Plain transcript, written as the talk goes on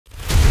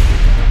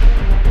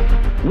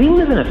We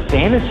live in a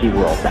fantasy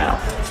world now.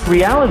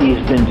 Reality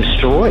has been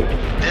destroyed.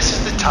 This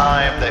is the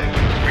time that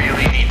you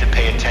really need to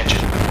pay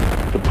attention.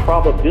 The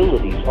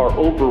probabilities are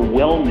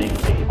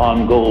overwhelmingly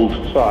on gold's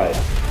side.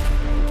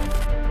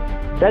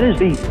 That is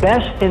the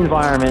best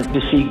environment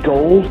to see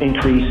gold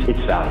increase its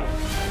value.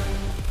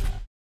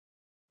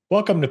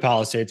 Welcome to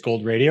Palisades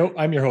Gold Radio.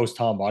 I'm your host,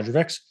 Tom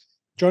Bodrovics.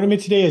 Joining me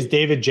today is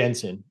David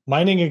Jensen,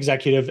 mining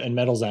executive and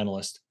metals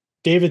analyst.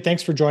 David,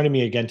 thanks for joining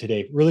me again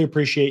today. Really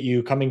appreciate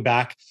you coming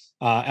back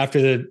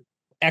after the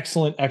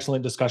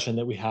excellent discussion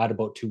that we had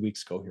about 2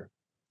 weeks ago here.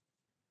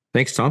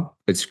 Thanks, Tom.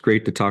 It's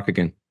great to talk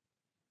again.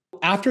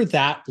 After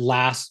that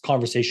last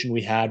conversation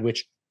we had,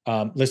 which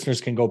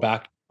listeners can go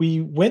back,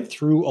 we went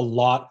through a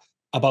lot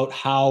about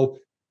how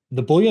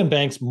the bullion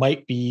banks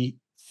might be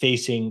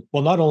facing,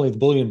 well, not only the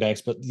bullion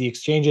banks, but the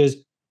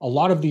exchanges. A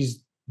lot of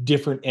these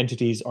different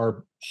entities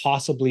are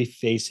possibly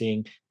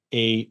facing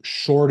a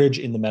shortage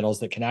in the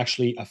metals that can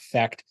actually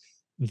affect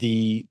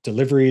the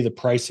delivery, the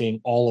pricing,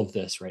 all of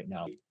this right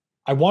now.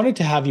 I wanted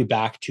to have you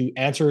back to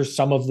answer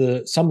some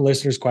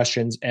listeners'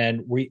 questions,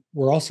 and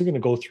we're also going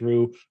to go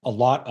through a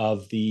lot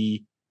of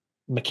the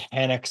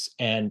mechanics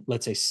and,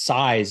 let's say,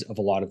 size of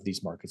a lot of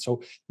these markets.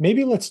 So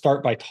maybe let's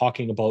start by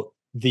talking about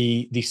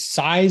the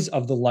size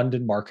of the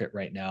London market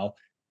right now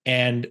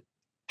and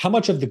how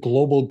much of the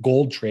global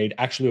gold trade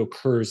actually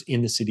occurs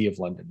in the city of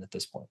London at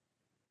this point.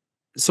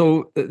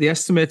 So the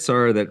estimates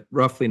are that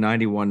roughly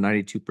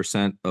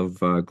 92%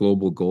 of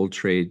global gold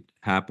trade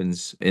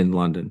happens in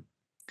London.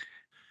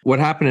 What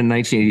happened in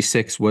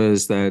 1986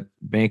 was that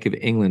Bank of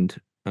England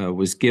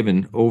was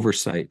given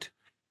oversight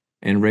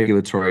and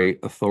regulatory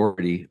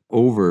authority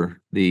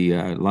over the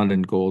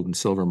London gold and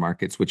silver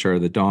markets, which are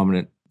the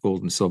dominant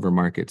gold and silver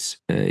markets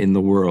in the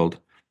world.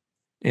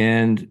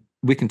 And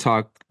we can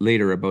talk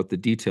later about the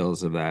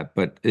details of that,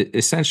 but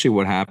essentially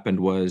what happened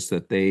was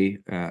that they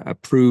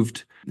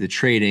approved the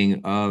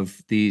trading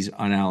of these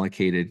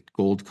unallocated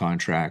gold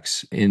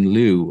contracts in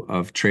lieu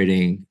of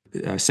trading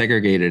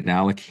segregated and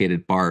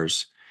allocated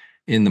bars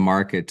in the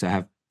market to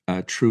have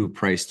a true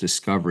price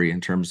discovery in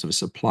terms of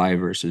supply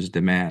versus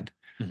demand.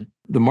 Mm-hmm.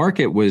 The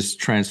market was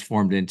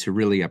transformed into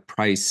really a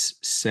price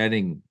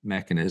setting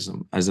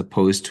mechanism as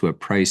opposed to a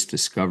price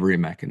discovery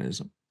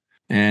mechanism.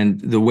 And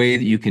the way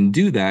that you can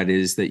do that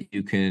is that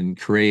you can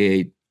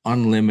create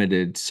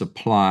unlimited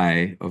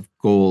supply of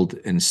gold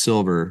and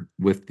silver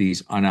with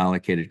these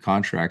unallocated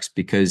contracts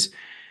because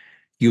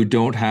you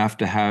don't have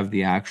to have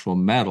the actual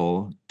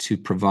metal to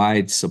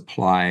provide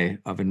supply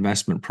of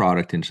investment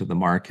product into the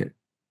market.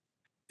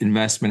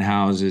 Investment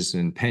houses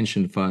and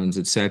pension funds,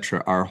 et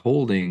cetera, are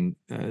holding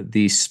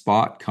these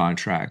spot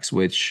contracts,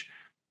 which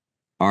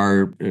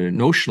are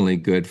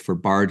notionally good for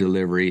bar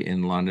delivery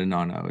in London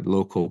on a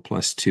local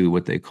 +2,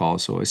 what they call,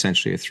 so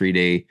essentially a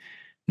 3-day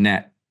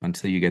net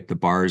until you get the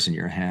bars in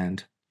your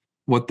hand.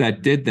 What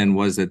that did then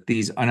was that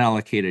these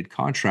unallocated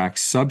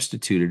contracts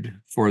substituted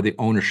for the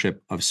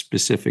ownership of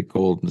specific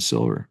gold and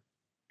silver.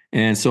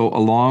 And so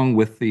along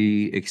with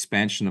the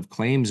expansion of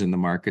claims in the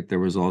market, there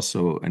was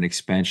also an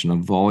expansion of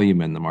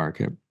volume in the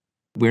market.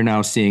 We're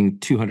now seeing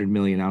 200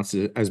 million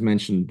ounces. As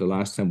mentioned the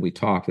last time we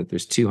talked, that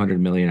there's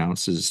 200 million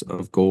ounces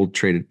of gold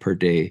traded per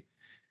day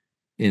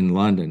in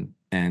London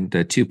and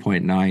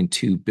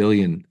 2.92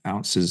 billion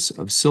ounces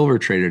of silver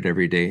traded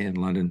every day in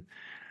London.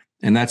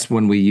 And that's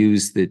when we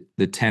use the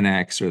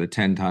 10x or the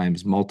 10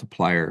 times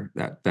multiplier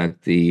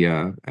that the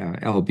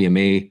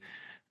LBMA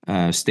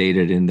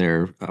stated in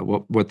their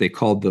what they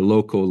called the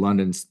local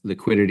London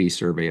liquidity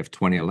survey of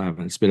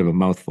 2011. It's a bit of a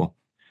mouthful.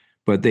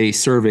 But they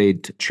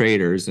surveyed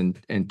traders, and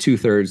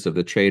 2/3 of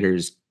the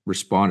traders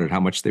responded how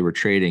much they were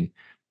trading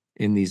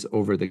in these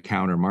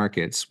over-the-counter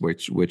markets,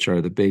 which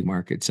are the big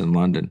markets in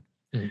London.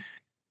 Mm-hmm.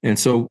 And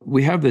so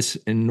we have this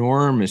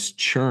enormous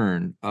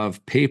churn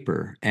of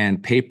paper,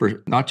 and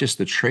paper, not just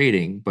the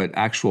trading, but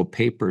actual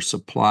paper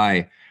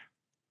supply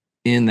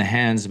in the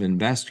hands of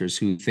investors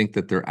who think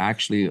that they're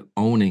actually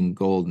owning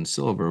gold and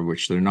silver,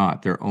 which they're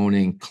not. They're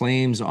owning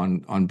claims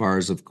on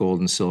bars of gold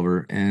and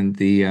silver. And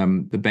the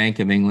Bank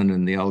of England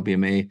and the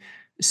LBMA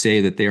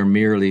say that they are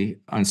merely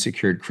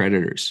unsecured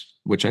creditors,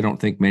 which I don't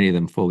think many of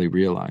them fully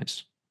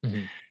realize.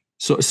 Mm-hmm.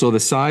 So the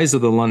size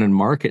of the London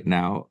market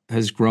now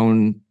has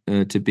grown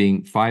to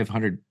being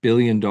 $500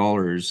 billion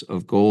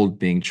of gold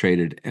being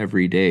traded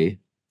every day.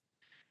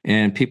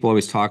 And people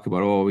always talk about,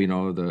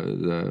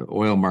 the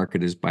oil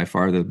market is by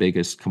far the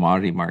biggest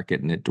commodity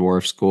market and it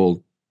dwarfs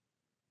gold.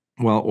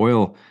 Well,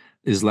 oil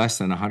is less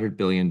than $100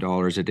 billion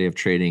a day of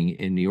trading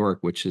in New York,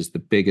 which is the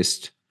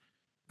biggest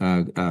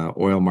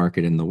oil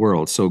market in the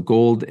world. So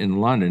gold in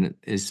London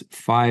is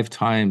 5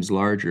 times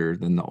larger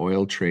than the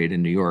oil trade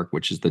in New York,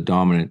 which is the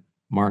dominant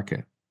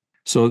market.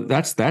 So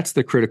that's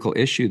the critical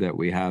issue that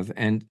we have.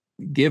 And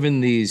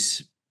given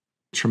these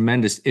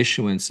tremendous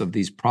issuance of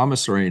these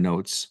promissory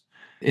notes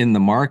in the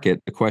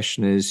market, the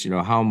question is,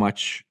 how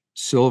much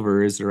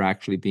silver is there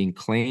actually being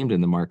claimed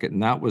in the market?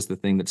 And that was the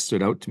thing that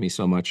stood out to me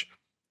so much,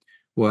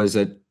 was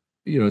that,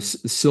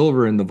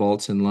 silver in the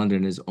vaults in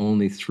London is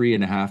only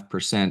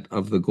 3.5%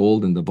 of the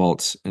gold in the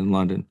vaults in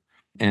London.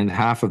 and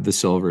half of the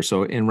silver.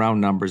 So in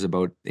round numbers,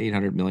 about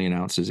 800 million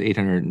ounces,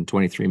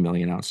 823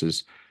 million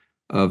ounces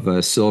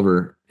of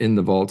silver in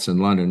the vaults in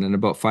London. And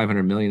about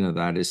 500 million of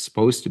that is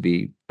supposed to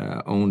be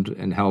owned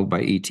and held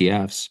by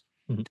ETFs.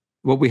 Mm-hmm.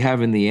 What we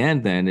have in the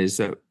end then is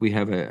that we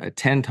have a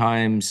 10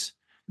 times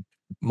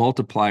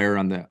multiplier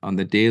on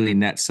the daily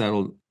net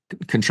settled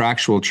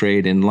contractual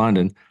trade in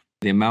London.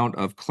 The amount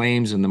of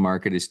claims in the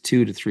market is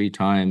 2 to 3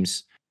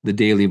 times the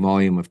daily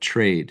volume of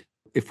trade.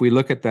 If we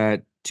look at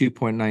that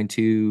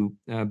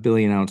 2.92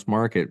 billion ounce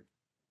market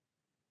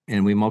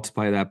and we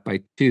multiply that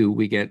by 2,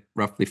 we get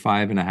roughly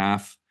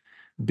 5.5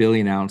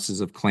 billion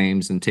ounces of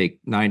claims and take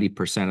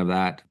 90% of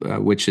that,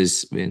 which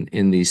is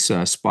in these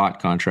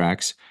spot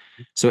contracts.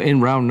 So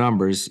in round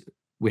numbers,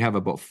 we have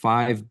about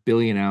 5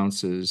 billion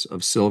ounces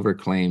of silver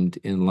claimed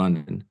in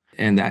London.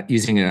 And that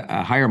using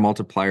a higher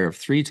multiplier of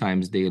 3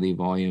 times daily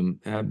volume,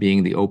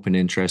 being the open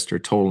interest or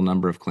total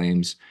number of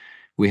claims,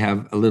 we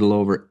have a little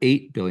over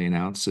 8 billion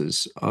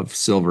ounces of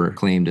silver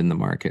claimed in the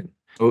market.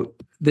 So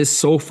this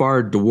so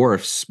far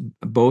dwarfs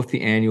both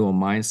the annual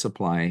mine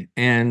supply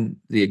and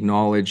the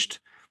acknowledged,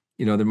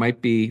 there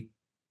might be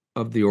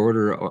of the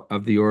order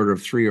of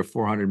 300 or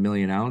 400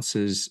 million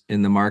ounces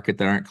in the market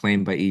that aren't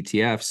claimed by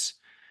ETFs.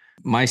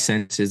 My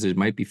sense is there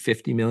might be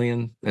 50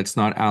 million that's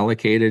not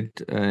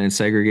allocated and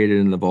segregated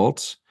in the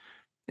vaults.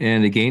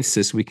 And against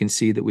this, we can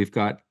see that we've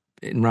got,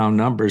 in round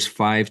numbers,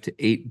 5 to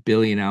 8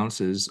 billion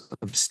ounces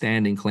of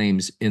standing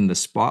claims in the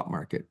spot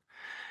market.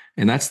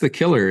 And that's the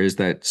killer, is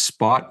that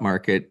spot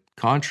market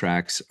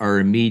contracts are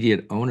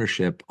immediate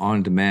ownership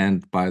on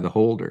demand by the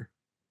holder.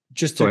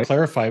 Just to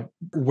clarify,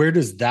 where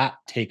does that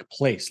take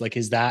place? Like,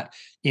 is that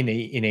in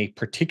a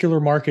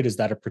particular market? Is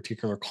that a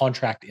particular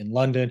contract in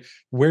London?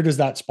 Where does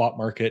that spot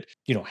market,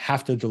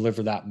 have to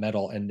deliver that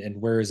metal,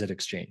 and where is it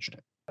exchanged?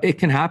 It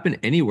can happen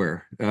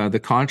anywhere. The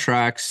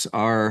contracts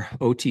are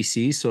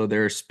OTC, so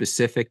they're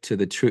specific to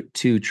the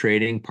two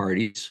trading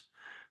parties.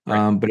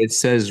 Right. But it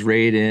says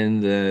right in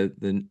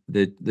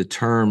the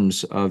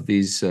terms of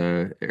these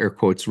air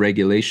quotes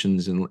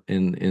regulations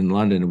in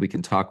London, and we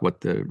can talk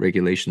about the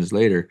regulations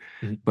later.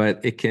 Mm-hmm. But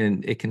it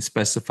can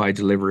specify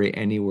delivery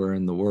anywhere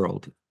in the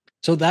world.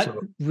 So that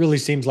really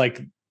seems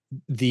like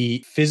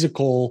the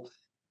physical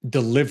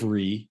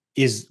delivery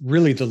is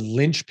really the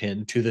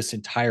linchpin to this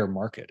entire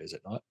market, is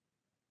it not?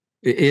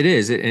 It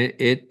is.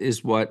 It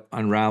is what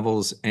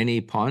unravels any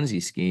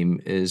Ponzi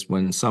scheme, is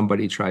when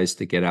somebody tries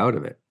to get out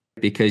of it.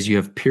 Because you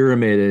have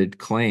pyramided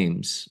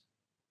claims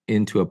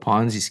into a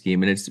Ponzi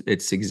scheme, and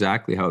it's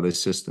exactly how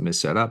this system is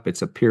set up.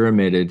 It's a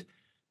pyramided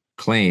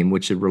claim,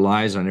 which it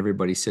relies on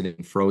everybody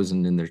sitting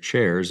frozen in their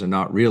chairs and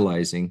not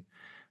realizing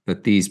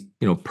that these,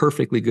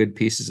 perfectly good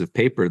pieces of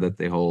paper that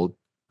they hold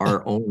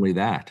are only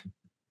that.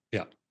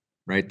 Yeah.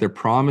 Right? They're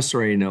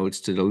promissory notes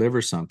to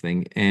deliver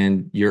something,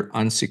 and you're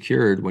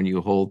unsecured when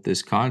you hold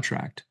this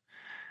contract.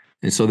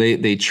 And so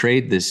they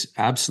trade this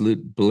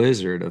absolute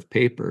blizzard of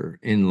paper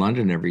in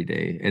London every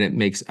day, and it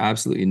makes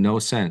absolutely no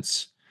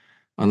sense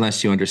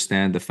unless you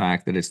understand the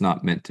fact that it's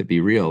not meant to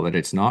be real, that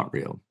it's not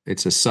real.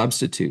 It's a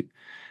substitute.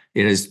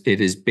 It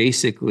is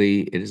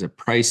basically a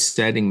price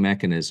setting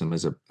mechanism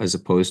as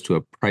opposed to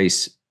a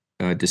price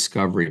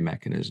discovery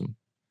mechanism.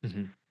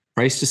 Mm-hmm.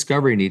 Price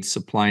discovery needs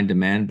supply and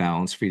demand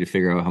balance for you to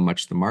figure out how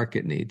much the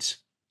market needs.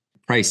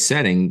 Price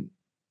setting,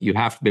 you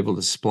have to be able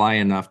to supply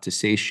enough to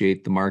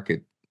satiate the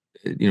market,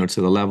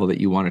 to the level that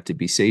you want it to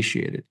be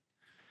satiated.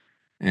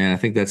 And I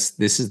think this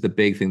is the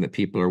big thing that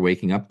people are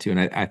waking up to. And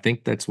I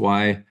think that's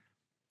why,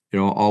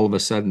 all of a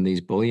sudden these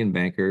bullion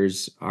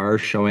bankers are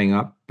showing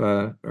up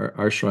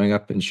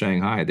in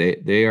Shanghai.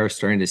 They are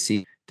starting to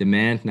see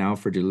demand now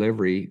for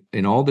delivery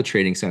in all the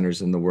trading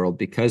centers in the world,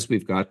 because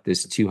we've got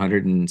this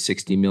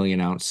 260 million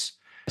ounce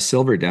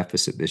silver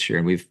deficit this year.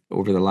 And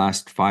over the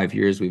last 5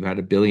 years, we've had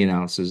 1 billion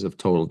ounces of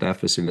total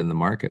deficit in the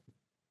market.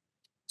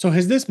 So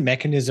has this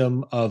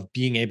mechanism of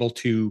being able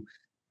to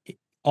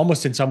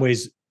almost in some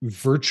ways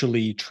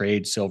virtually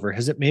trade silver,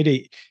 has it made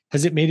it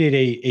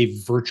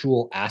a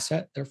virtual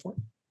asset, therefore?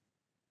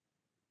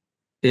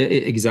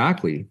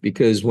 Exactly,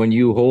 because when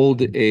you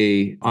hold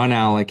a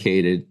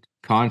unallocated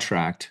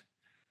contract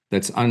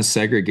that's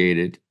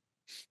unsegregated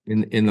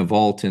in the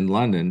vault in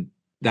London,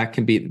 that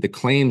can be, the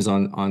claims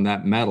on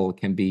that metal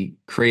can be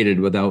created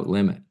without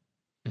limit.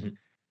 Mm-hmm.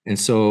 And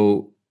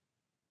so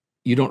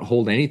you don't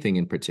hold anything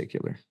in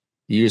particular.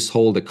 You just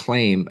hold a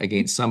claim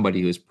against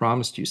somebody who has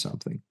promised you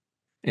something.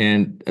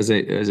 And as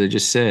I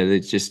just said,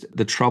 it's just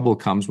the trouble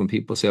comes when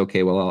people say,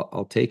 okay, well,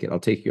 I'll take it. I'll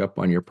take you up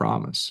on your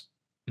promise.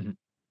 Mm-hmm.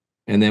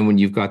 And then when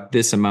you've got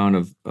this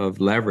amount of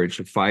leverage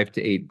of 5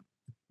 to 8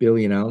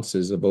 billion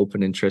ounces of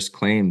open interest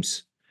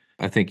claims,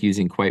 I think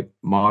using quite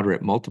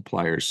moderate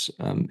multipliers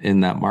in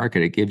that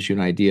market, it gives you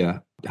an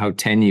idea how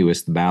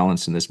tenuous the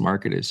balance in this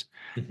market is.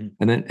 Mm-hmm.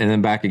 And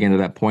then back again to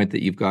that point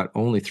that you've got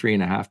only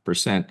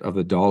 3.5% of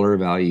the dollar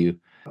value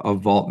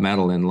of vault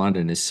metal in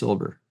London is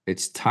silver.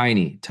 It's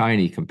tiny,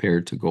 tiny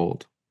compared to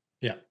gold.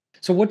 Yeah.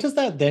 So what does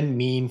that then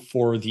mean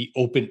for the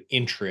open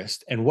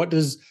interest? And what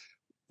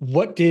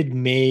did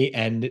May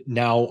and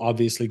now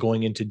obviously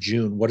going into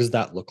June, what does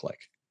that look like?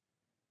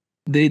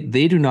 They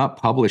do not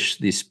publish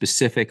the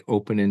specific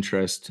open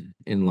interest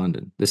in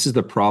London. This is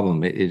the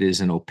problem. It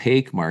is an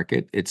opaque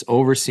market. It's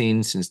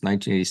overseen since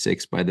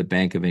 1986 by the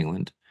Bank of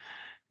England.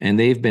 And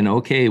they've been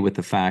okay with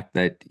the fact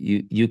that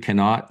you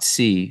cannot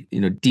see,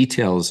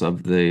 details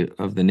of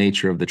the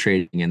nature of the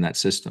trading in that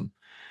system.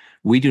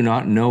 We do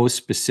not know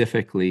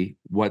specifically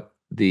what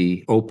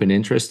the open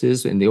interest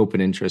is, and the open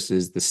interest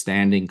is the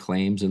standing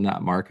claims in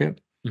that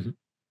market. Mm-hmm.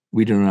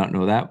 We do not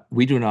know that.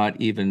 We do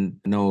not even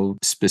know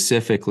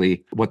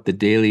specifically what the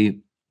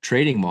daily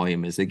trading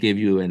volume is. They give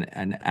you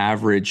an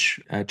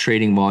average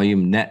trading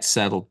volume net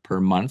settled per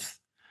month.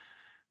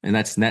 And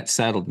that's net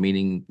settled,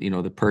 meaning,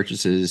 the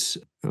purchases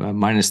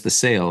minus the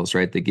sales,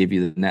 right? They give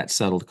you the net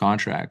settled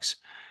contracts.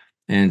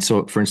 And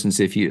so, for instance,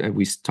 if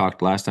we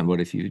talked last time about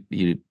if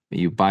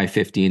you buy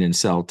 15 and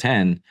sell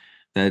 10,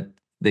 that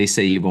they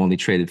say you've only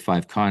traded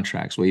 5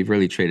 contracts. Well, you've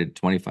really traded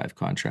 25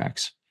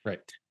 contracts. Right.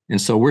 And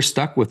so we're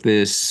stuck with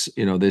this,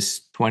 this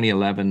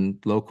 2011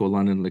 local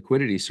London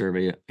liquidity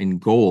survey in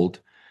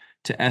gold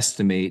to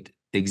estimate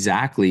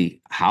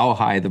exactly how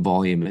high the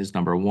volume is,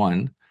 number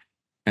one.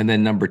 And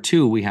then number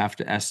two, we have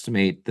to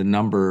estimate the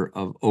number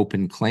of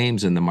open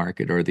claims in the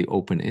market or the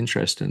open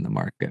interest in the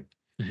market.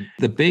 Mm-hmm.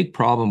 The big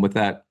problem with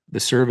the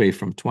survey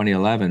from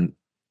 2011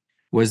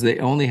 was they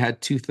only had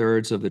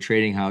 2/3 of the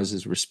trading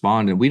houses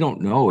respond. And we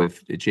don't know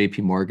if JP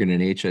Morgan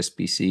and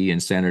HSBC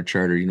and Standard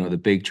Chartered, the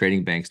big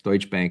trading banks,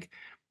 Deutsche Bank,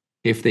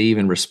 if they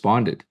even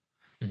responded.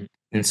 Mm-hmm.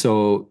 And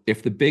so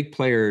if the big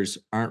players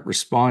aren't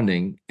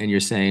responding and you're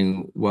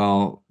saying,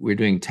 well, we're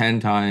doing 10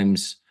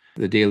 times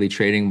the daily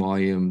trading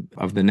volume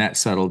of the net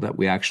settle that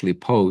we actually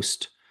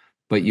post,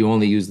 but you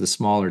only use the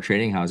smaller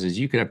trading houses,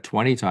 you could have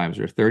 20 times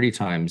or 30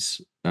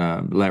 times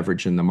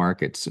leverage in the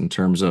markets in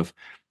terms of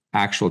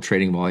actual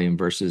trading volume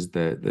versus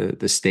the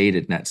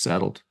stated net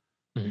settled.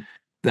 Mm-hmm.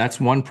 That's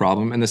one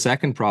problem. And the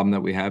second problem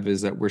that we have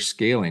is that we're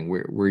scaling.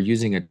 We're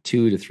using a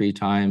 2 to 3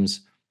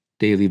 times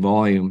daily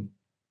volume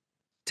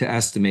to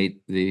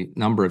estimate the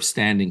number of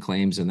standing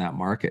claims in that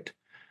market.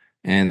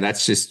 And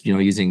that's just,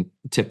 using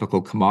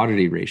typical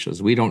commodity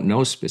ratios. We don't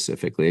know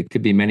specifically. It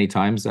could be many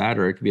times that,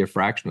 or it could be a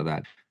fraction of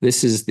that.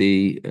 This is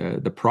the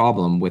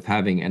problem with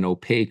having an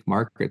opaque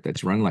market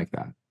that's run like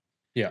that.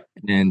 Yeah.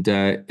 And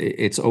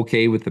it's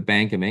okay with the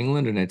Bank of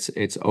England, and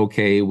it's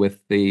okay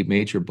with the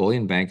major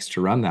bullion banks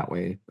to run that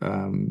way,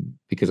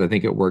 because I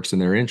think it works in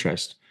their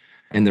interest.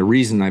 And the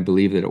reason I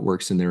believe that it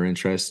works in their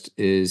interest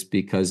is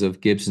because of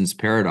Gibson's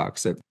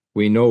paradox, that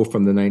we know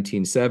from the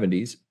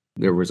 1970s,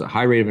 there was a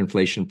high rate of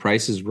inflation,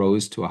 prices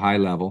rose to a high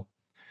level,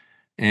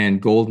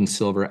 and gold and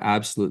silver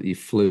absolutely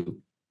flew.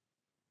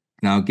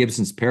 Now,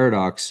 Gibson's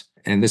paradox,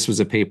 and this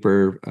was a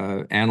paper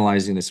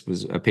analyzing this,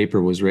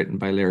 was written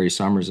by Larry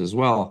Summers as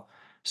well.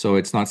 So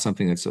it's not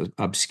something that's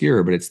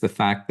obscure, but it's the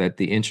fact that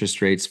the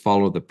interest rates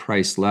follow the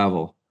price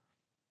level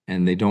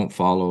and they don't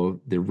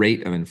follow the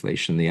rate of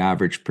inflation, the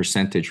average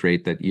percentage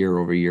rate that year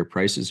over year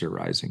prices are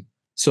rising.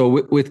 So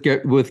with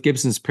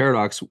Gibson's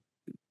paradox,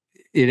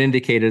 it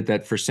indicated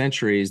that for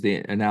centuries, the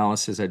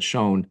analysis had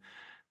shown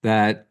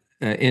that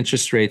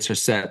interest rates are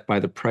set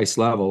by the price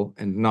level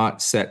and not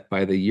set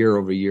by the year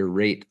over year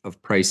rate of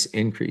price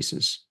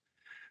increases.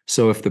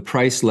 So if the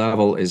price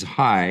level is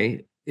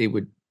high, it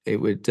would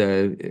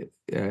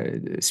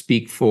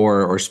speak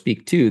for or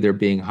speak to there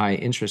being high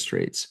interest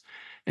rates.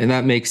 And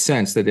that makes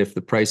sense, that if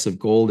the price of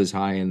gold is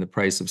high and the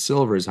price of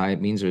silver is high,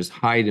 it means there's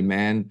high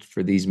demand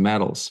for these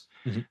metals.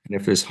 Mm-hmm. And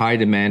if there's high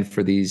demand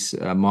for these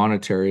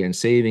monetary and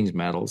savings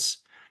metals,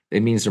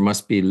 it means there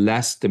must be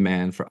less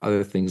demand for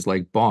other things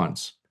like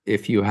bonds.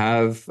 If you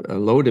have a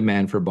low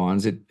demand for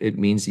bonds, it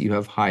means that you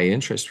have high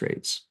interest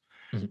rates,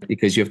 mm-hmm.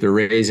 because you have to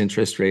raise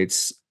interest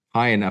rates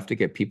high enough to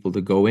get people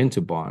to go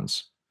into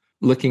bonds.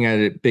 Looking at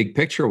it big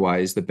picture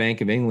wise, the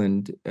Bank of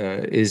England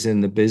is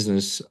in the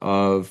business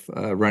of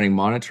running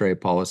monetary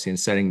policy and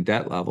setting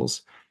debt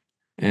levels.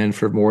 And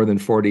for more than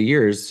 40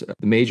 years,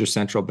 the major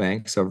central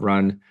banks have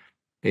run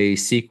a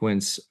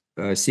sequence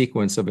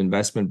of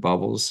investment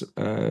bubbles,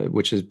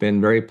 which has been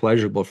very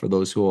pleasurable for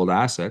those who hold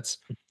assets.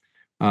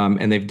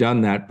 And they've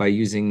done that by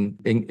using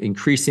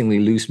increasingly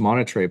loose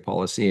monetary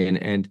policy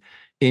and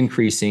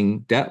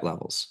increasing debt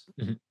levels.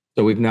 Mm-hmm.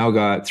 So we've now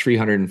got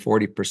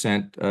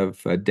 340%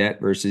 of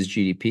debt versus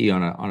GDP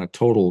on a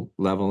total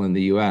level in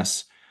the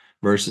US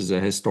versus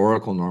a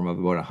historical norm of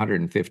about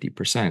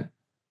 150%.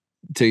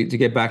 To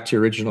get back to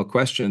your original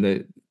question,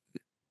 that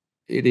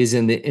it is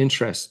in the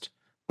interest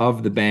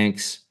of the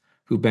banks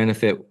who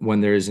benefit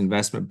when there's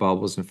investment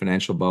bubbles and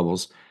financial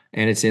bubbles,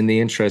 and it's in the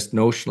interest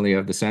notionally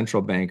of the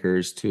central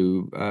bankers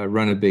to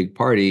run a big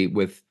party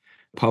with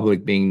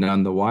public being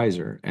none the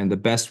wiser. And the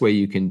best way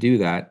you can do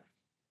that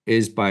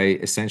is by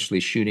essentially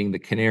shooting the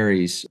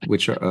canaries,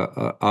 which are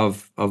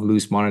of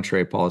loose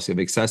monetary policy, of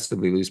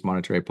excessively loose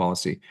monetary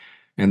policy.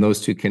 And those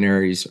two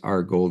canaries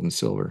are gold and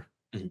silver.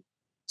 Mm-hmm.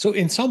 So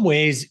in some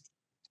ways,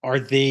 are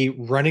they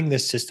running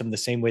this system the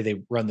same way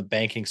they run the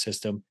banking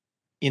system,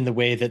 in the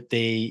way that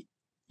they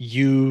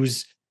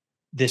use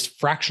this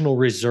fractional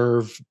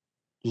reserve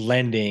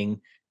lending,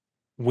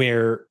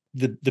 where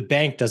the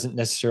bank doesn't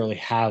necessarily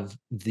have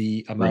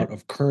the amount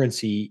of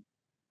currency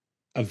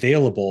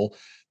available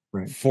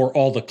for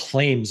all the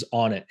claims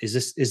on it. Is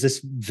this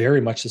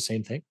very much the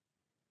same thing?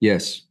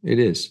 Yes, it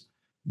is.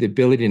 The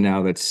ability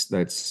now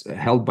that's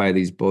held by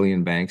these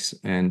bullion banks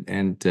and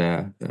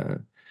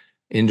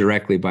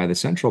indirectly by the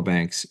central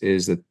banks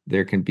is that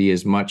there can be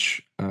as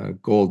much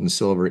gold and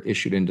silver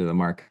issued into the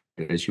market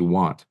as you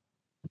want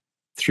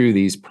through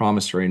these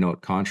promissory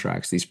note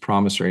contracts, these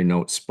promissory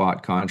note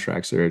spot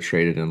contracts that are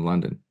traded in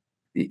London.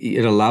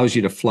 It allows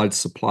you to flood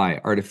supply,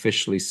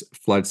 artificially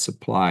flood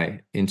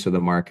supply into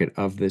the market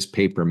of this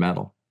paper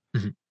metal.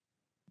 Mm-hmm.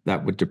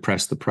 That would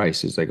depress the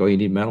price. It's like, oh, you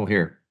need metal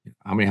here.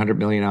 How many 100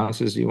 million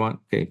ounces do you want?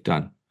 Okay,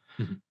 done.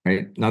 Mm-hmm.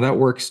 Right now, that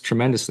works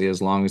tremendously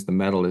as long as the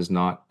metal is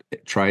not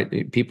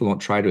people don't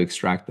try to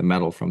extract the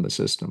metal from the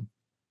system.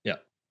 Yeah,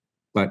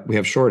 but we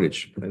have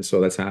shortage, and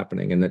so that's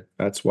happening, and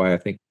that's why I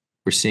think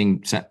we're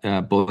seeing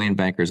bullion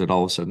bankers that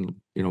all of a sudden,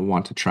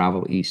 want to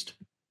travel east.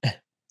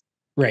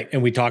 Right,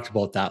 and we talked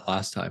about that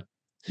last time.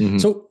 Mm-hmm.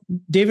 So,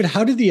 David,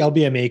 how did the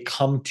LBMA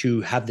come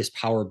to have this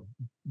power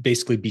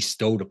basically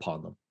bestowed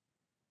upon them?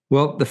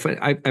 Well,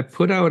 I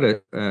put out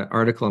an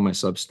article on my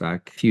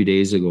Substack a few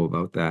days ago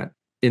about that.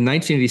 In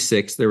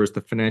 1986, there was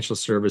the Financial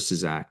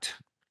Services Act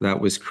that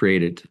was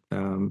created,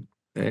 and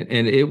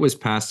it was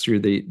passed through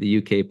the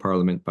UK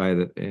Parliament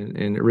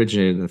and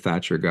originated in the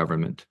Thatcher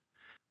government.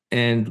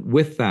 And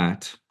with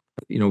that,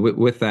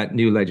 with that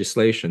new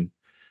legislation,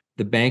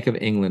 the Bank of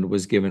England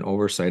was given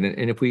oversight.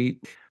 And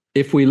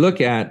if we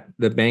look at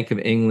the Bank of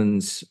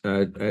England's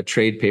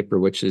trade paper,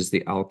 which is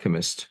the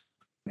Alchemist,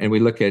 and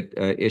we look at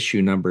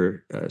issue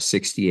number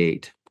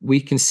 68, we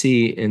can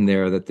see in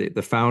there that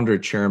the founder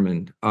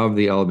chairman of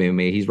the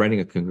LBMA, he's writing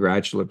a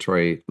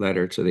congratulatory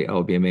letter to the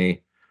LBMA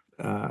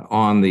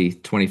on the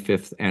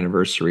 25th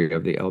anniversary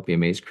of the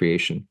LBMA's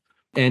creation.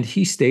 And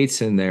he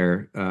states in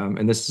there,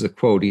 and this is a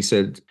quote, he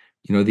said,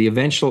 the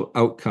eventual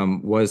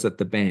outcome was that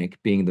the bank,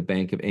 being the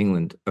Bank of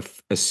England,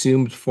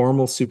 assumed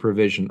formal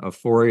supervision of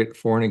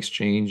foreign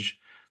exchange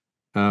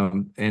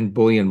and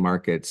bullion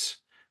markets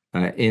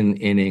in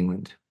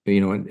England.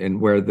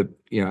 And where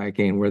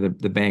where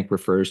the bank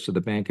refers to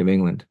the Bank of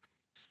England.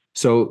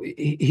 So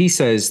he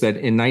says that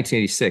in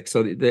 1986,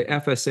 so the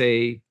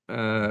FSA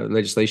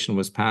legislation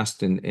was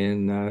passed in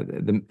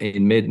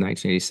mid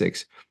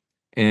 1986,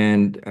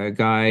 and a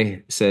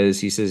guy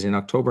says in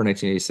October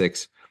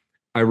 1986,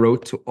 I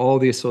wrote to all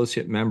the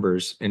associate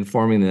members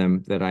informing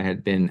them that I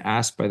had been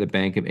asked by the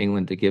Bank of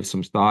England to give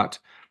some thought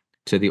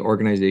to the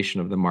organization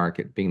of the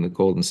market, being the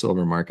gold and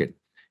silver market,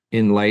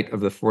 in light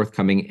of the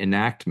forthcoming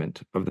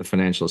enactment of the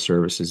Financial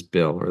Services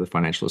Bill or the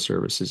Financial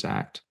Services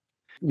Act.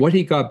 What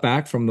he got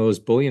back from those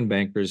bullion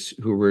bankers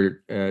who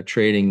were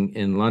trading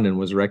in London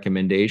was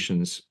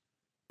recommendations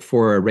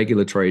for a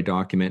regulatory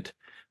document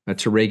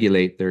to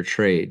regulate their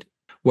trade.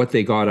 What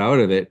they got out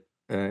of it,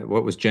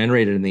 what was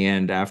generated in the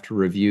end after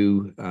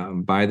review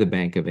by the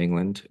Bank of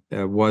England,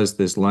 was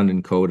this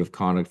London Code of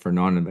Conduct for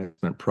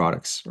Non-Investment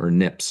Products, or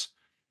NIPS,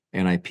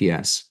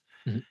 N-I-P-S.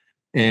 Mm-hmm.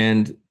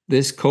 And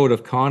this code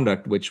of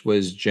conduct, which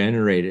was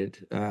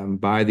generated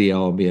by the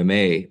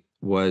LBMA,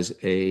 was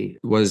a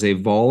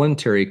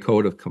voluntary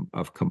code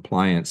of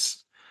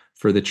compliance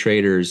for the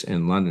traders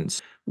in London.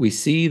 We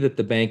see that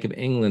the Bank of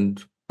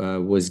England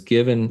was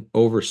given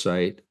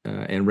oversight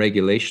and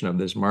regulation of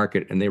this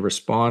market, and they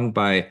respond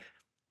by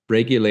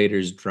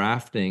regulators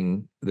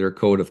drafting their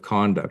code of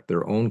conduct,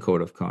 their own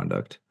code of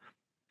conduct.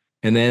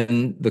 And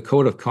then the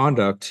code of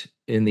conduct,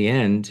 in the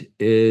end,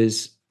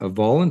 is a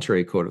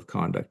voluntary code of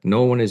conduct.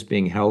 No one is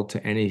being held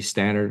to any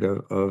standard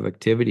of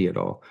activity at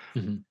all.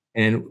 Mm-hmm.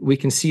 And we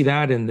can see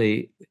that in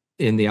the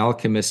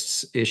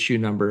Alchemist's issue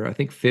number, I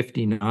think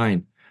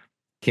 59,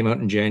 came out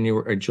in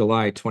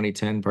July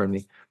 2010, pardon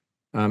me.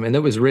 And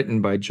that was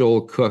written by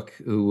Joel Cook,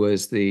 who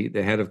was the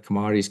head of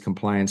commodities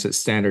compliance at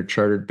Standard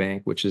Chartered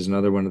Bank, which is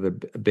another one of the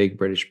big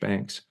British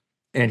banks.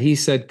 And he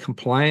said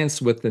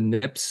compliance with the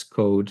NIPS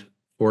code,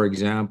 for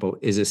example,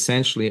 is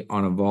essentially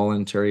on a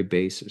voluntary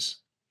basis.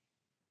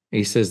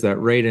 He says that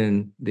right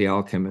in the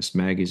Alchemist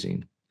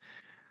magazine.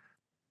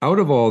 Out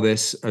of all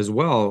this as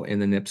well in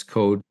the NIPS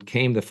code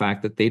came the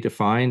fact that they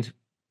defined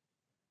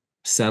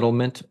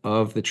settlement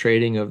of the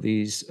trading of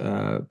these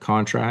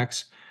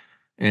contracts.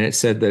 And it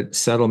said that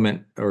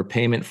settlement or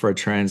payment for a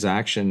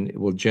transaction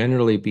will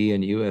generally be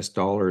in US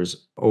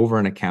dollars over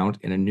an account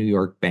in a New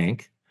York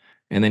bank.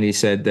 And then he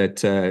said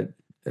that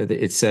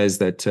it says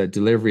that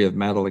delivery of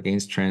metal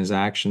against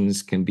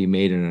transactions can be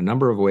made in a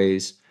number of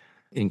ways,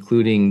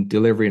 including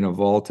delivery in a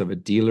vault of a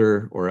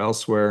dealer or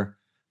elsewhere,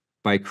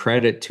 by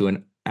credit to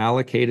an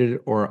allocated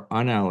or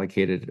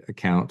unallocated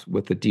account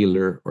with the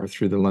dealer, or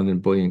through the London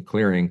Bullion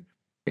Clearing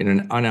in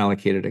an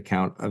unallocated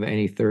account of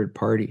any third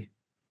party.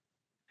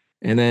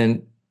 And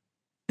then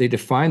they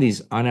define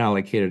these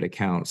unallocated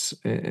accounts.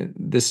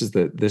 This is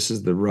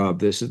the rub.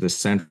 This is the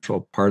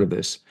central part of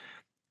this.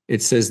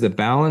 It says the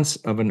balance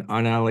of an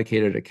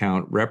unallocated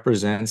account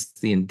represents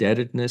the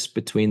indebtedness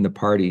between the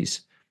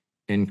parties,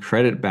 and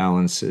credit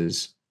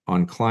balances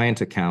on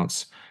client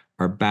accounts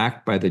are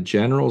backed by the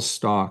general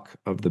stock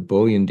of the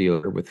bullion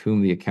dealer with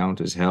whom the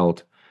account is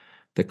held,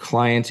 the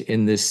client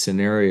in this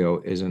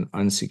scenario is an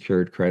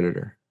unsecured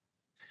creditor.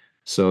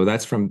 So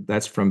that's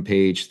from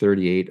page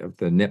 38 of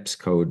the NIPS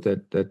code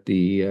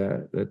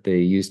that they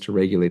use to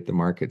regulate the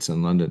markets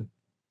in London.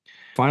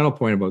 Final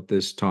point about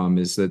this, Tom,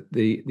 is that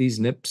these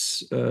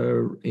NIPS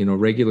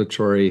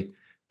regulatory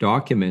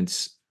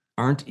documents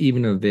aren't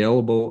even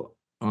available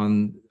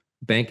on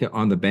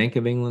the Bank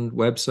of England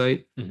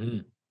website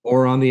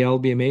or on the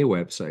LBMA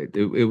website.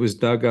 It was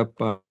dug up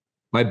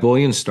by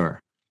Bullion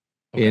Star.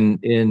 Okay.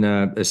 in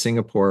a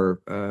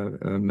Singapore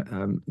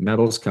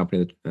metals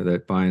company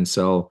that buy and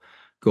sell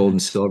gold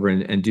and silver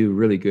and do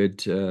really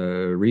good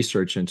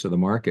research into the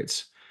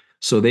markets.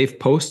 So they've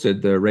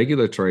posted the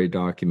regulatory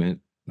document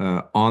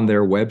on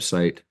their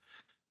website,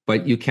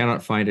 but you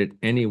cannot find it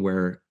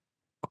anywhere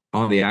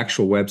on the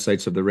actual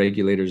websites of the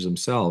regulators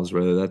themselves,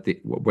 whether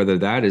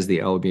that is the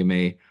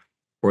LBMA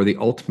or the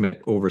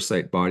ultimate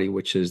oversight body,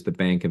 which is the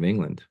Bank of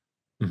England.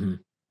 Mm-hmm.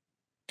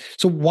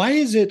 So why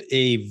is it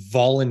a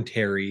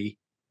voluntary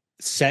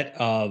set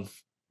of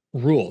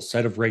rules,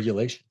 set of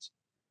regulations?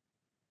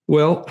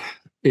 Well,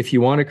 if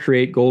you want to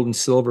create gold and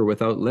silver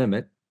without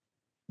limit,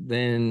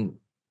 then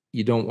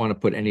you don't want to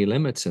put any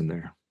limits in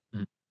there.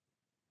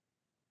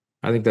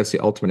 I think that's the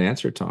ultimate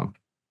answer, Tom.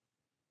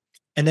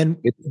 And then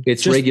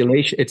it's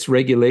regulation. It's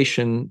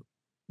regulation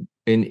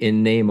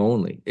in name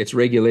only. It's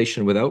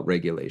regulation without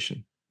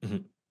regulation. Mm-hmm.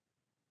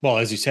 Well,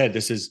 as you said,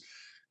 this is,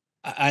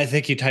 I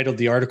think you titled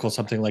the article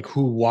something like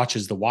 "Who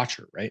Watches the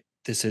Watcher?" Right?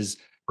 This is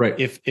right.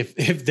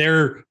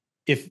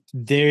 If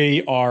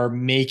they are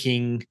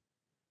making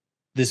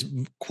this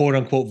quote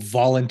unquote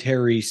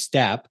voluntary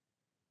step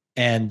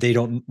and they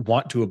don't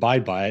want to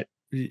abide by it,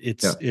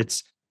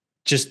 it's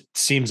just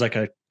seems like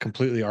a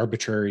completely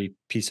arbitrary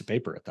piece of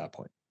paper at that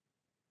point.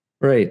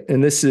 Right.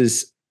 And this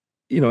is,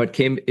 it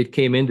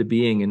came into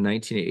being in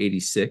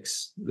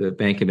 1986, the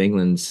Bank of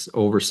England's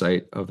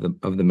oversight of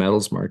the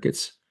metals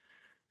markets.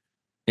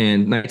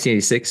 And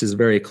 1986 is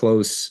very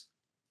close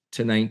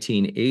to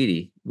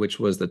 1980, which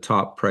was the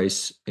top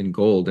price in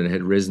gold, and it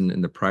had risen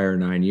in the prior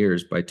 9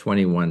 years by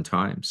 21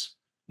 times.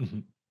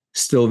 Mm-hmm.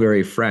 Still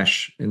very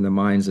fresh in the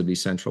minds of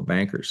these central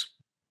bankers.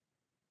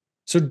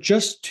 So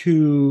just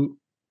to,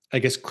 I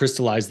guess,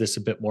 crystallize this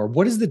a bit more,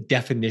 what is the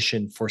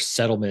definition for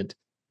settlement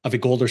of a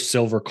gold or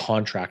silver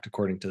contract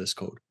according to this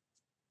code?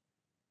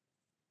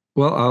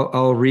 Well,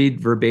 I'll read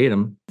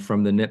verbatim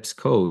from the NIPS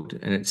code,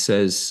 and it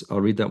says,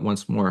 I'll read that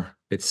once more.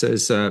 It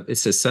says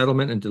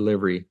settlement and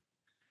delivery.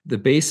 The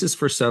basis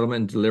for settlement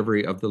and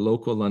delivery of the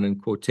local London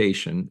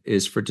quotation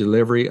is for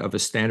delivery of a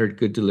standard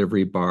good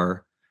delivery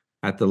bar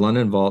at the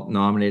London vault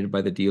nominated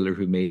by the dealer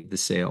who made the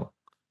sale.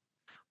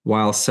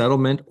 While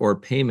settlement or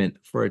payment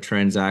for a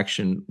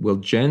transaction will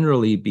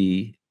generally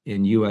be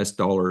in US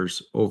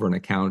dollars over an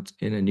account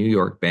in a New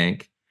York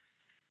bank,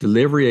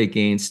 delivery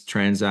against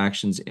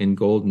transactions in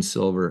gold and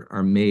silver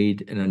are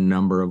made in a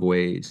number of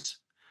ways.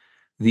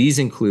 These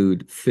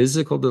include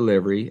physical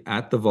delivery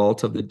at the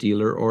vault of the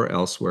dealer or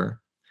elsewhere,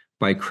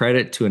 by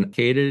credit to an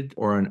allocated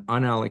or an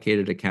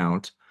unallocated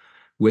account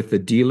with the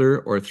dealer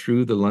or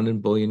through the London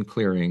Bullion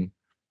Clearing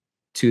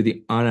to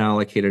the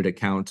unallocated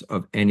account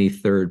of any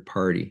third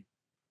party.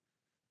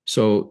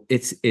 So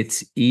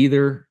it's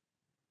either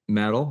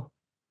metal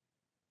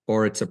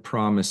or it's a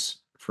promise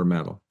for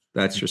metal.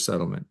 That's your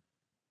settlement.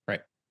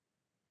 Right.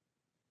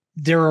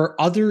 There are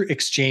other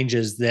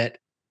exchanges that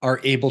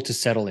are able to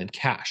settle in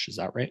cash. Is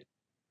that right?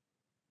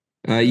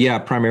 Yeah,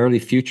 primarily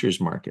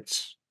futures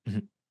markets.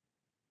 Mm-hmm.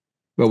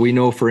 But we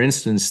know, for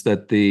instance,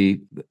 that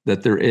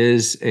there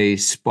is a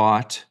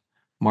spot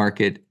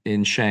market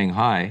in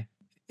Shanghai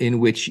in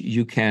which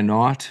you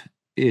cannot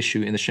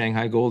issue, in the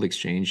Shanghai Gold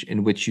Exchange,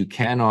 in which you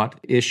cannot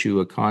issue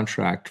a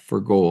contract for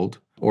gold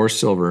or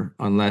silver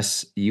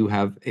unless you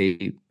have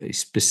a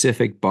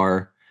specific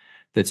bar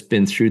that's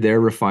been through their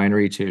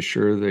refinery to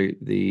assure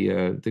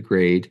the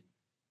grade,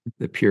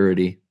 the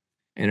purity,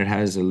 and it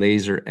has a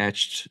laser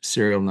etched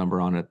serial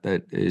number on it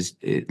that is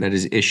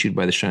issued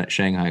by the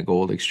Shanghai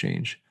Gold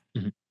Exchange.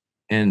 Mm-hmm.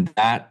 And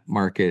that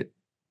market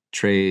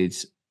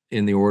trades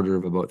in the order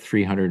of about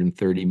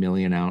 330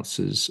 million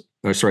ounces,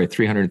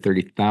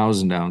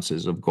 330,000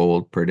 ounces of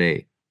gold per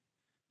day.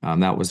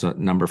 That was a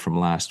number from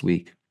last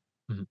week.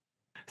 Mm-hmm.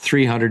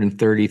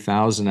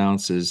 330,000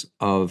 ounces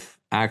of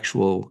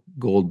actual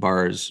gold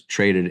bars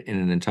traded in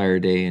an entire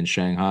day in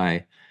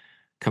Shanghai.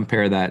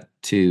 Compare that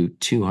to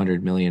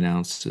 200 million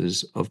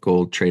ounces of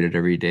gold traded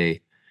every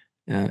day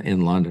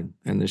in London,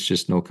 and there's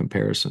just no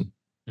comparison.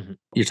 Mm-hmm.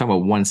 You're talking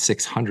about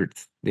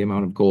 1/600th the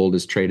amount of gold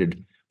is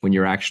traded when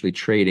you're actually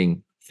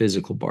trading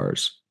physical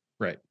bars.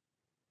 Right.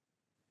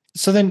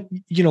 So then,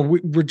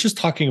 we're just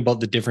talking about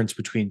the difference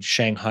between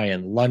Shanghai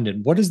and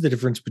London. What is the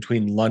difference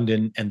between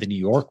London and the New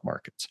York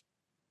markets?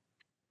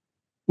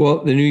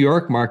 Well, the New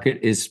York market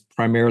is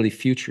primarily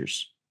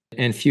futures,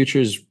 and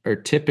futures are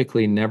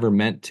typically never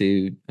meant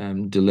to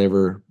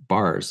deliver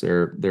bars.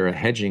 They're a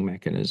hedging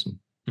mechanism.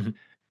 Mm-hmm.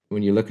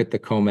 when you look at the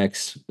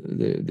COMEX,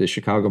 the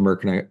Chicago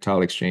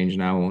Mercantile Exchange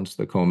now owns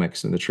the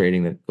COMEX and the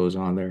trading that goes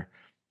on there.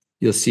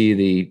 You'll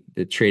see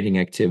the trading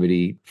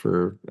activity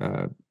for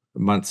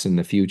months in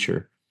the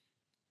future.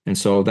 And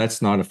so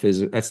that's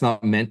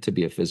not meant to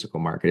be a physical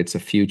market. It's a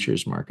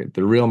futures market.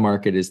 The real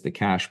market is the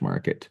cash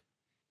market.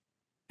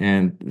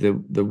 And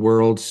the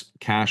world's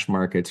cash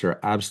markets are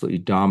absolutely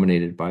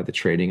dominated by the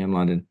trading in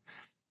London.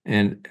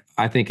 And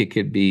I think it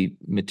could be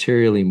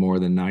materially more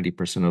than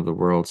 90% of the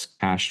world's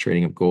cash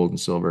trading of gold and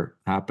silver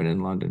happen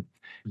in London.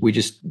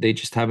 They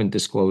just haven't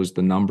disclosed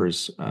the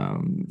numbers,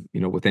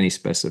 with any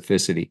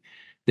specificity.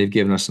 They've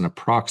given us an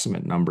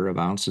approximate number of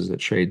ounces that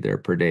trade there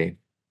per day.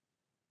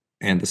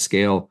 And the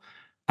scale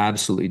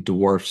absolutely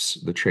dwarfs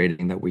the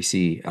trading that we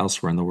see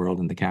elsewhere in the world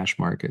in the cash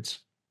markets.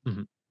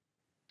 Mm-hmm.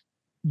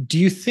 Do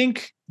you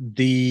think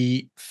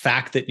the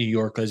fact that New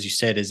York, as you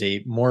said, is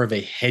more of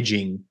a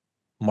hedging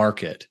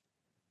market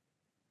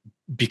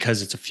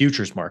because it's a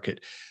futures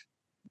market,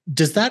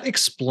 does that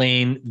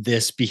explain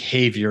this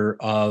behavior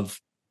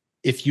of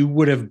if you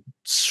would have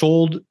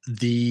sold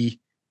the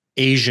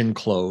Asian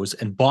close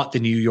and bought the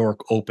New York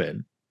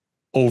Open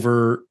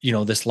over,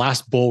 this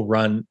last bull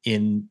run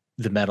in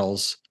the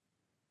metals,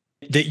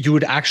 that you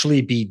would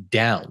actually be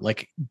down,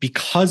 like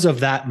because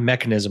of that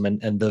mechanism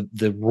and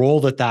the role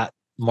that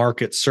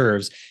market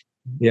serves?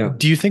 Yeah.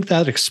 Do you think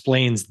that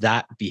explains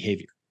that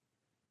behavior?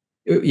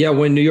 Yeah.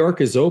 When New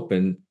York is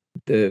open,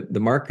 the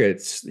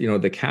markets,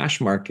 the cash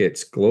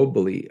markets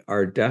globally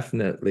are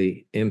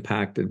definitely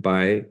impacted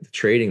by the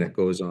trading that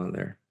goes on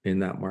there in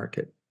that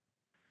market.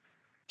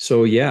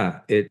 So yeah,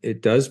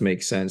 it does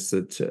make sense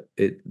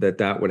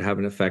that would have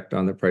an effect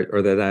on the price,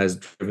 or that has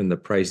driven the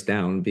price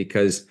down,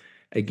 because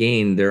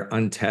again, they're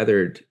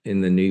untethered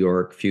in the New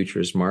York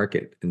futures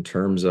market in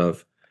terms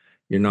of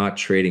you're not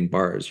trading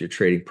bars, you're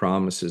trading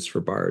promises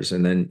for bars,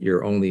 and then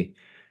you're only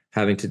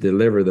having to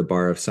deliver the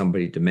bar if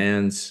somebody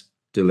demands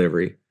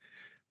delivery.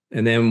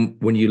 And then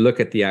when you look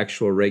at the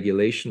actual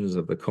regulations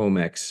of the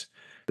COMEX,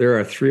 there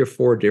are 3 or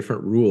 4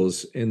 different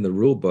rules in the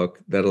rule book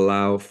that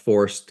allow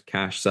forced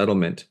cash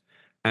settlement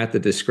at the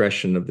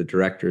discretion of the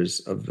directors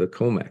of the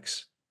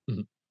COMEX.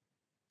 Mm-hmm.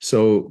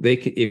 So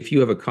if you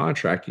have a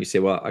contract, you say,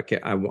 well, okay,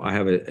 I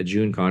have a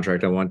June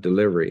contract, I want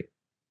delivery.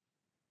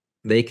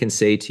 They can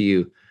say to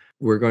you,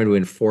 we're going to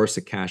enforce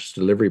a cash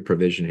delivery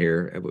provision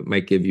here. It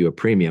might give you a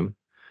premium,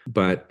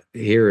 but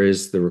here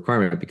is the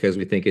requirement because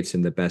we think it's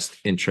in the best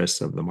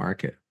interests of the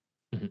market.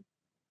 Mm-hmm.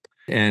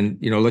 And,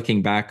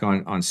 looking back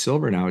on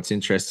silver now, it's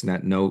interesting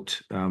that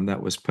note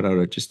that was put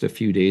out just a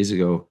few days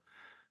ago,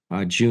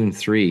 June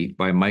 3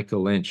 by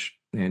Michael Lynch.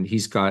 And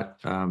he's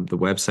got the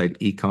website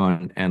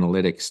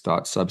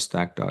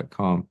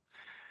econanalytics.substack.com.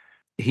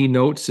 He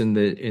notes in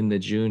the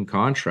June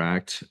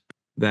contract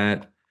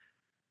that,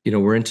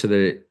 we're into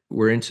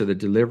the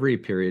delivery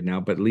period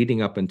now, but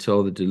leading up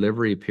until the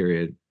delivery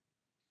period,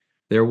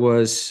 there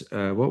was,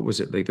 what was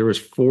it? Like there was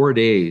 4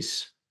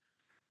 days.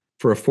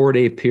 For a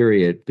 4-day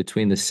period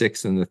between the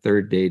 6th and the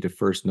 3rd day to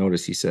first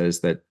notice, he says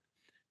that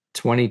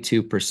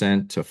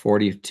 22% to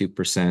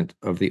 42%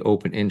 of the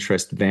open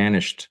interest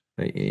vanished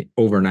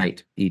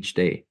overnight each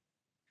day.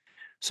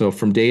 So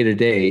from day to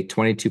day,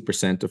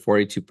 22% to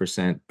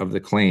 42% of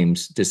the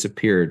claims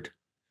disappeared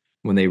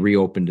when they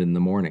reopened in the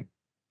morning.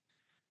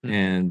 Mm-hmm.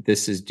 And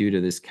this is due to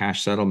this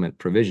cash settlement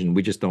provision.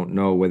 We just don't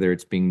know whether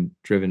it's being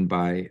driven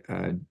by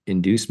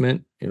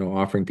inducement,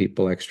 offering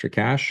people extra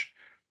cash,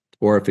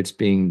 or if it's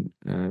being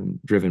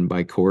driven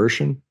by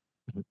coercion,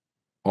 mm-hmm.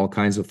 all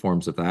kinds of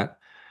forms of that,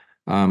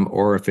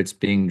 or if it's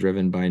being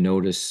driven by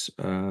notice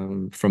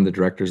from the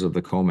directors of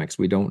the COMEX.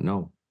 We don't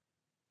know.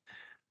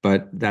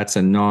 But that's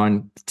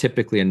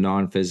typically a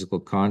non-physical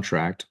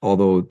contract,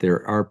 although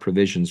there are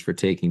provisions for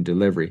taking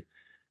delivery.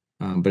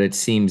 But it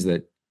seems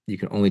that you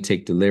can only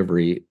take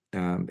delivery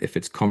if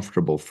it's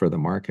comfortable for the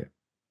market.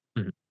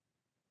 Mm-hmm.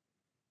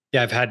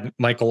 Yeah, I've had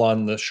Michael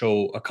on the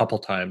show a couple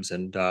times,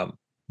 and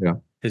yeah.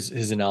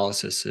 His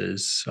analysis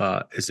is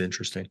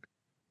interesting.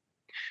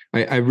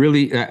 I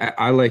really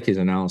like his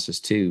analysis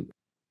too.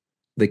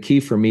 The key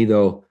for me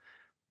though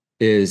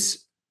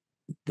is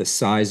the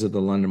size of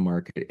the London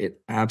market.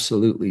 It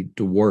absolutely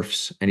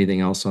dwarfs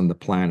anything else on the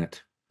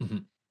planet. Mm-hmm.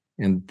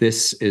 And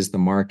this is the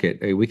market.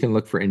 We can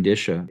look for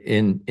indicia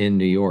in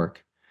New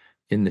York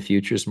in the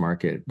futures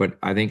market, but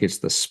I think it's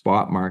the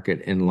spot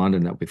market in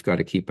London that we've got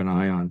to keep an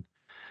eye on.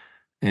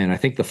 And I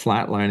think the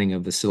flatlining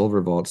of the silver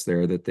vaults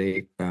there, that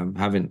they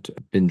haven't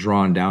been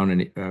drawn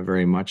down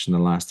very much in the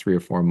last 3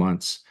 or 4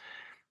 months,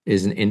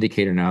 is an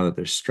indicator now that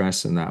there's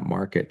stress in that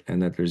market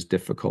and that there's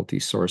difficulty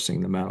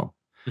sourcing the metal.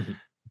 Mm-hmm.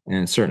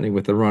 And certainly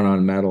with the run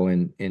on metal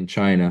in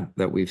China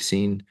that we've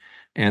seen,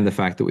 and the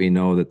fact that we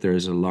know that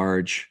there's a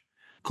large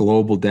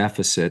global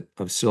deficit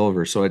of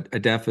silver. So a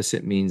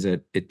deficit means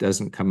that it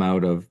doesn't come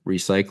out of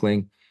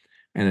recycling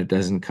and it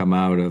doesn't come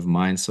out of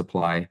mine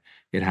supply.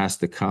 It has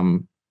to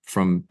come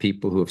from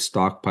people who have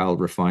stockpiled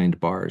refined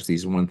bars,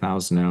 these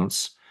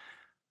 1,000-ounce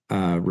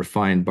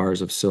refined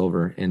bars of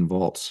silver in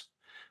vaults.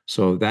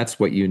 So that's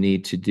what you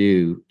need to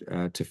do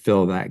to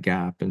fill that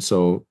gap. And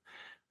so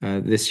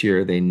This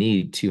year, they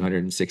need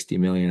 260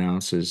 million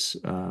ounces,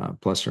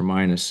 plus or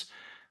minus.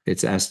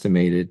 It's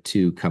estimated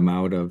to come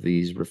out of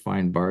these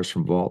refined bars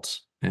from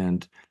vaults.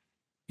 And,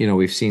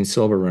 we've seen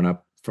silver run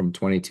up from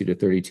 22 to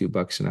 32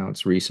 bucks an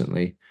ounce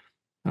recently,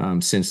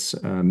 since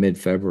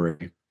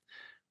mid-February.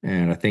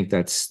 And I think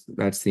that's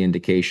the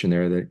indication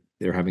there that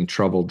they're having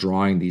trouble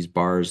drawing these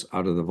bars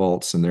out of the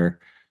vaults, and they're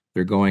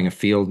going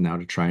afield now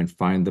to try and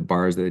find the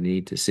bars that they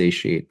need to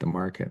satiate the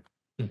market.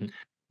 Mm-hmm.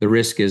 The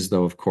risk is,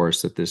 though, of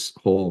course, that this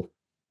whole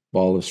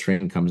ball of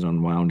string comes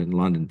unwound in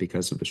London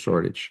because of the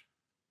shortage.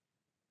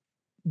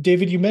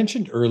 David, you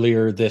mentioned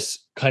earlier this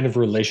kind of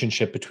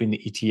relationship between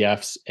the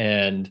ETFs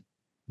and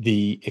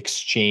the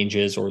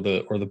exchanges or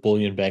the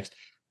bullion banks.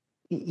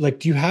 Like,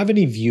 do you have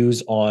any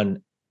views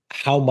on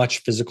how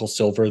much physical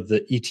silver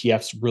the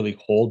ETFs really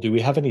hold? Do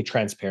we have any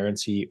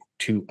transparency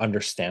to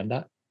understand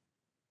that?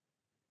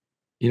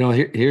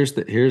 Here's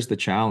the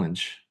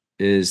challenge,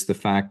 is the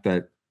fact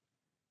that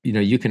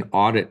you can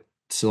audit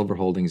silver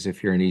holdings.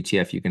 If you're an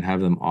ETF, you can have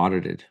them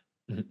audited.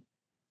 Mm-hmm.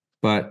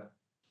 But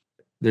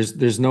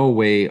there's no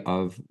way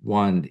of,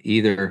 one,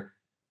 either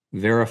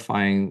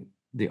verifying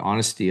the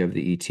honesty of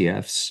the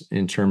ETFs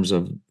in terms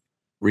of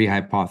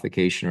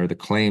rehypothecation or the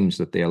claims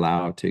that they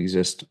allow to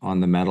exist on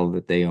the metal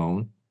that they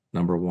own,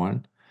 number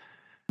one.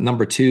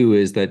 Number two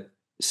is that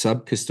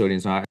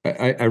sub-custodians, I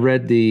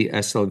read the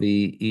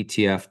SLV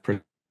ETF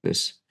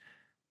prospectus,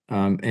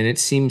 and it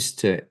seems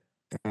to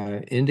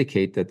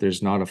indicate that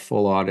there's not a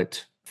full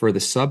audit for the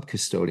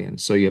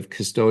sub-custodians. So you have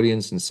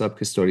custodians and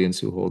sub-custodians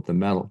who hold the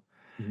metal.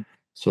 Mm-hmm.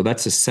 So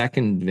that's a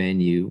second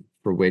venue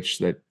for which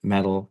that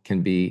metal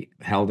can be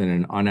held in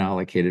an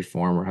unallocated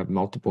form or have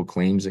multiple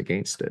claims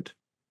against it.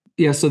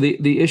 Yeah, so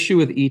the issue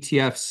with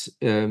ETFs,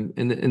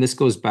 and this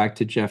goes back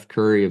to Jeff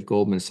Curry of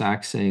Goldman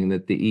Sachs saying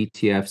that the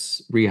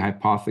ETFs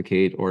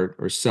rehypothecate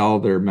or sell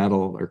their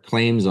metal or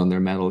claims on their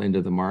metal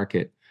into the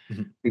market.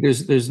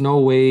 Mm-hmm. There's no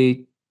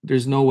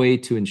way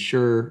to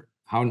ensure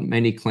how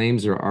many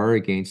claims there are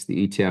against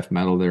the ETF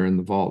metal that are in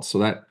the vault. So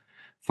that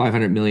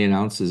 500 million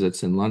ounces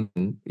that's in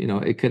London,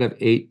 it could have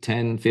 8,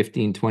 10,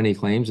 15, 20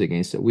 claims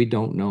against it. We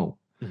don't know.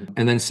 Mm-hmm.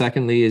 And then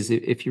secondly is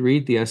if you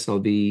read the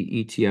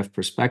SLV ETF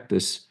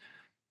prospectus,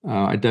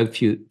 I dug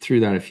through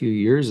that a few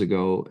years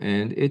ago,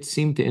 and it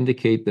seemed to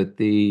indicate that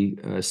the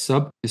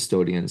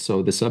sub-custodians,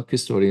 so the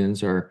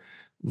sub-custodians are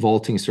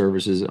vaulting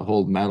services that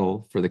hold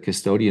metal for the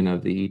custodian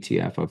of the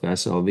ETF of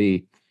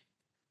SLV,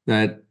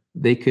 that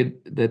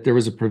there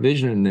was a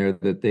provision in there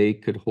that they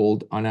could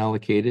hold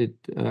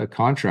unallocated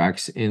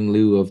contracts in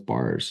lieu of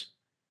bars.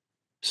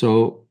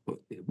 So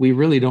we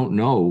really don't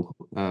know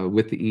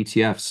with the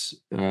ETFs,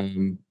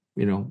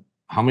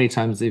 how many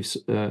times they've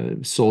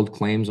sold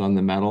claims on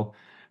the metal,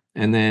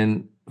 and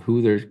then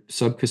who their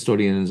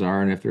sub-custodians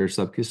are, and if their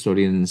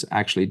sub-custodians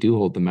actually do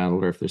hold the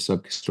metal, or if their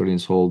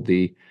sub-custodians hold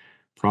the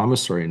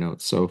promissory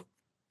notes. So,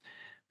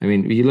 I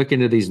mean, when you look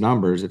into these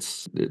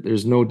numbers,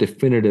 there's no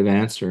definitive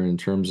answer in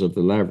terms of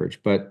the leverage.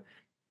 But,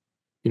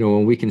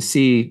 when we can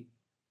see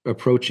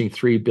approaching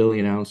 3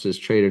 billion ounces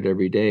traded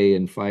every day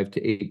and 5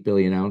 to 8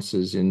 billion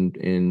ounces in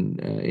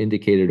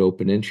indicated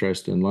open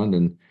interest in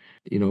London,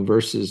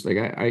 versus like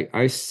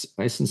I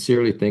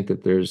sincerely think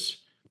that there's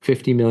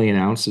 50 million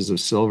ounces of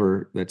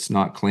silver that's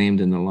not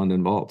claimed in the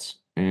London vaults.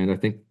 And I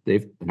think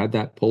they've had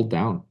that pulled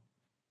down.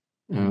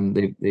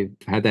 They've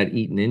had that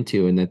eaten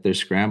into, and that they're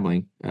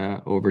scrambling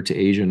over to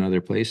Asia and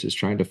other places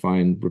trying to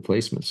find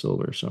replacement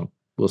silver. So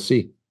we'll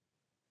see.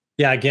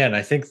 Yeah, again,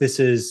 I think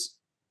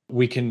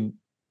we can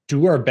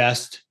do our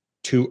best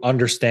to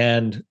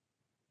understand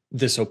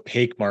this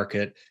opaque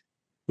market.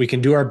 We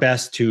can do our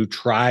best to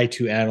try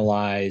to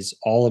analyze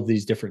all of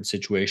these different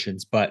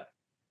situations, but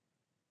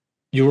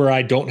you or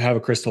I don't have a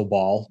crystal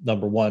ball,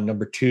 number one.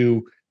 Number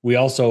two,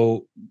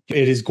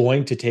 it is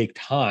going to take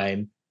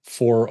time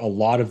for a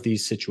lot of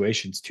these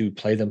situations to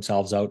play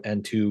themselves out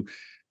and to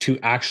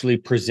actually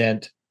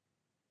present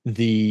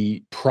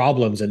the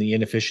problems and the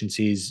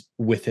inefficiencies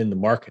within the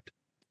market.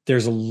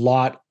 There's a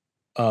lot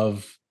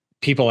of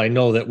people I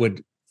know that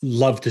would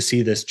love to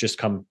see this just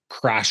come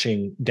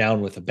crashing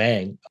down with a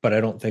bang, but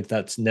I don't think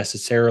that's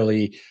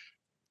necessarily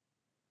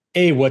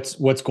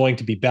what's going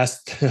to be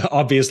best,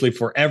 obviously,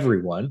 for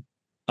everyone.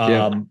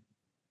 Yeah.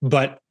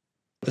 But at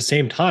the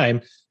same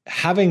time,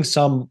 having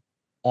some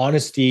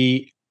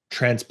honesty,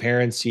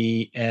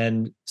 transparency,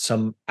 and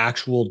some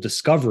actual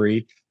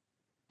discovery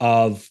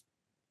of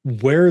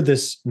where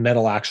this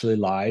metal actually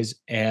lies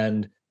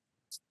and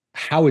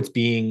how it's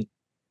being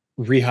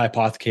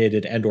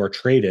rehypothecated and or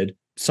traded,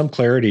 some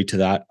clarity to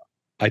that,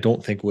 I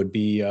don't think would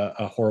be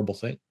a horrible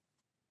thing.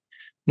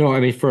 No, I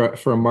mean, for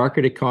a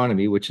market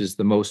economy, which is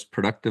the most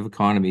productive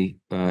economy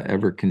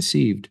ever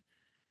conceived,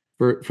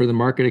 for the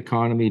market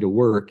economy to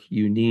work,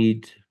 you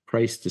need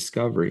price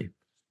discovery.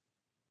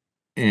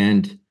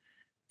 And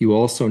you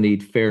also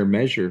need fair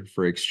measure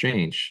for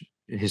exchange.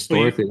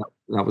 Historically,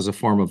 that was a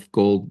form of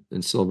gold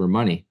and silver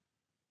money.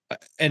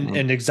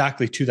 And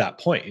exactly to that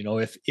point,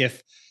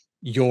 if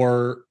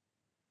your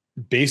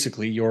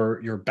basically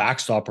your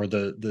backstop or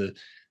the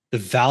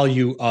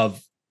value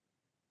of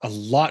a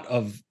lot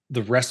of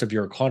the rest of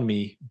your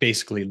economy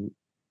basically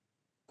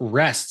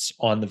rests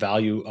on the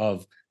value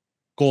of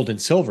gold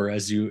and silver,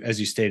 as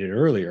you stated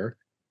earlier.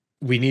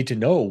 We need to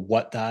know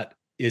what that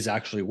is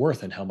actually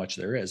worth and how much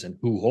there is and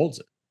who holds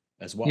it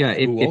as well. Yeah,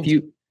 Who owns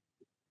it.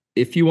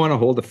 if you want to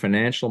hold a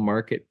financial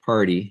market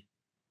party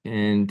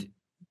and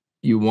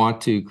you want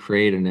to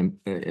create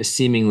a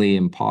seemingly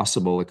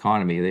impossible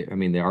economy. I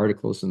mean, the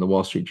articles in the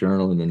Wall Street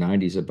Journal in the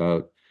 90s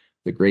about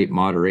the great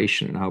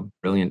moderation and how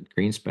brilliant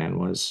Greenspan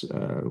was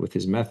with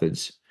his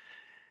methods.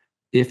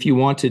 If you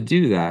want to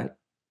do that,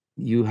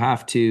 you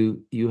have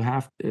to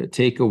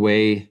take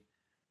away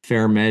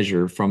fair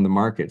measure from the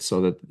market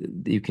so that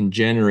you can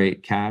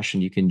generate cash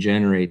and you can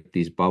generate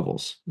these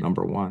bubbles,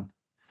 number one.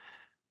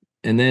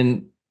 And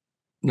then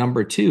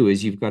number two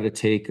is you've got to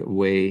take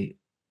away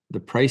the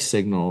price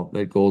signal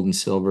that gold and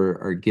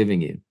silver are giving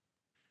you,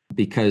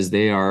 because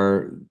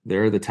they're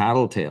the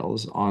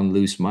tattletales on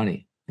loose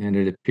money. And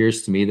it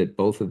appears to me that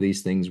both of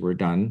these things were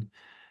done,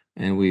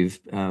 and we've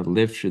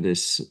lived through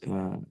this,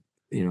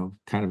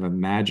 kind of a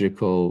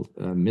magical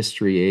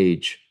mystery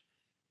age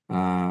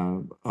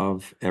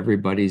of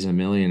everybody's a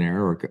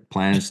millionaire or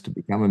plans to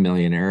become a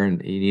millionaire,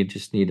 and you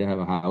just need to have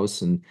a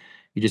house and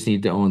you just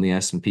need to own the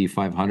S&P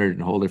 500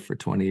 and hold it for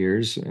 20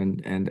 years,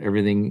 and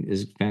everything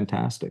is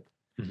fantastic.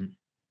 Mm-hmm.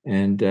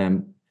 And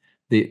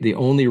the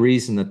only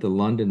reason that the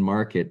London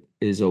market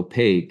is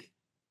opaque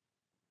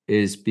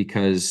is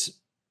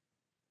because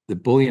the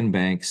bullion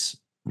banks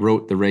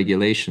wrote the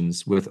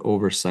regulations with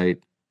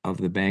oversight of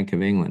the Bank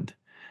of England.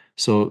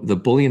 So the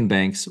bullion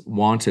banks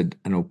wanted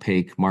an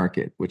opaque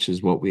market, which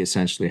is what we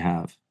essentially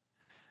have.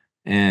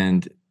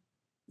 And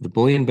the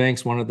bullion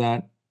banks wanted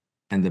that,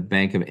 and the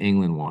Bank of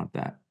England want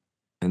that.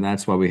 And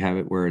that's why we have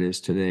it where it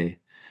is today.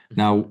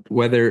 Now,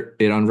 whether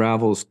it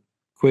unravels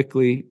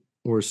quickly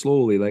or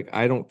slowly,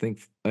 I don't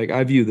think,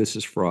 I view this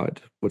as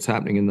fraud. What's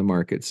happening in the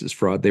markets is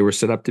fraud. They were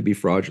set up to be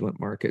fraudulent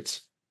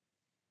markets.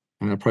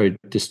 And I'll probably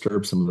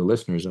disturb some of the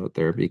listeners out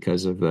there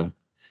because of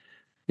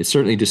it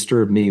certainly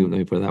disturbed me, let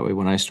me put it that way,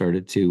 when I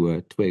started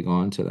to twig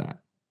on to that.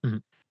 Mm-hmm.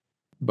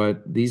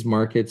 But these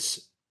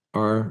markets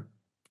are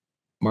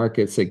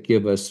markets that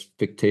give us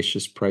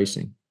fictitious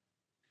pricing.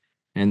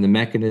 And the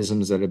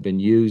mechanisms that have been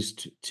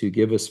used to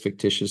give us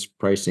fictitious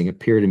pricing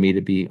appear to me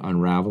to be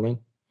unraveling.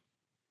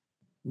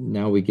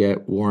 Now we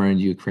get war in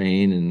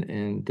Ukraine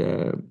and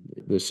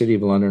the City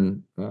of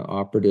London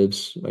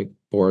operatives like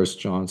Boris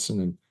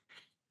Johnson and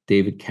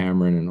David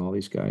Cameron and all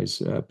these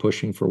guys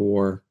pushing for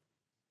war.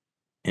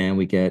 And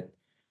we get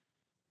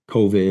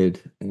COVID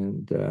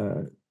and,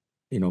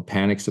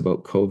 panics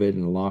about COVID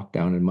and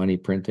lockdown and money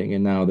printing.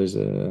 And now there's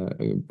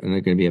going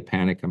to be a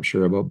panic, I'm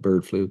sure, about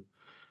bird flu.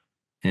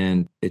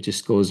 And it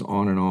just goes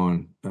on and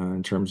on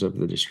in terms of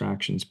the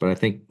distractions. But I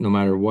think no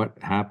matter what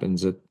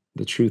happens,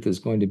 the truth is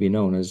going to be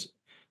known as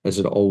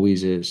it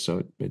always is.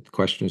 So the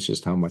question is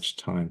just how much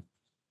time.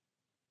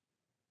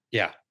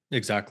 Yeah,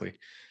 exactly.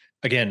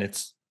 Again,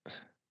 it's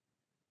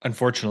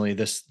unfortunately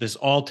this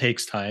all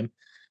takes time,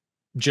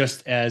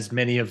 just as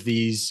many of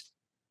these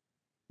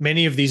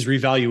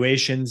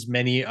revaluations,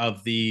 many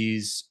of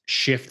these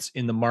shifts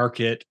in the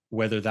market,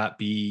 whether that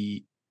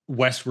be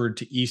westward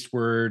to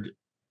eastward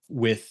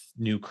with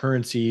new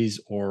currencies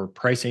or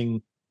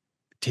pricing,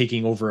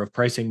 taking over of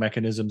pricing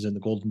mechanisms in the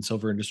gold and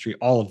silver industry,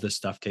 all of this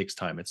stuff takes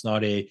time. It's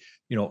not a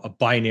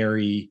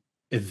binary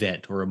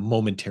event or a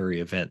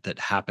momentary event that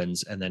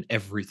happens and then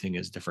everything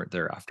is different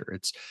thereafter.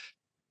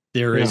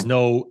 There is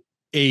no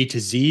A to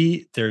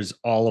Z. There's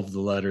all of the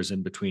letters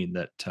in between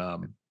that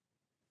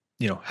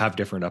have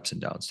different ups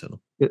and downs to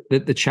them.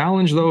 The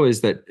challenge, though,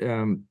 is that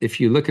if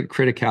you look at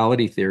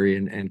criticality theory,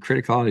 and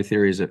criticality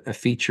theory is a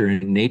feature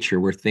in nature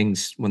where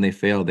things, when they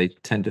fail, they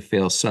tend to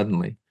fail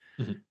suddenly.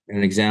 Mm-hmm. And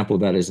an example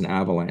of that is an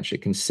avalanche.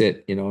 It can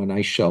sit, an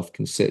ice shelf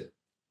can sit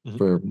mm-hmm.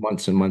 for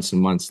months and months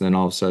and months. And then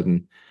all of a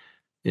sudden,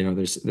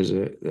 there's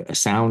a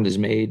sound is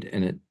made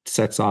and it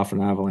sets off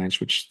an avalanche,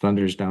 which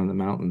thunders down the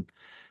mountain.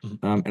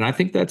 Mm-hmm. And I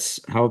think that's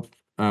how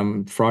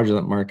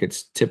fraudulent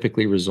markets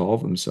typically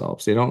resolve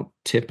themselves. They don't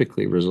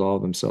typically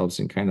resolve themselves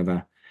in kind of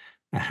a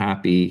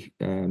happy,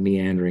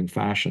 meandering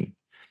fashion.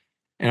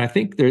 And I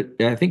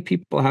think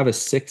people have a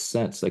sixth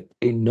sense, like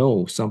they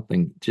know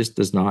something just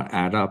does not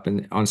add up,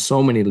 and on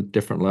so many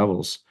different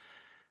levels,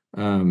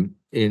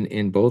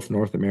 in both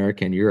North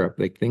America and Europe,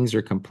 like things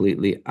are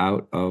completely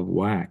out of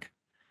whack.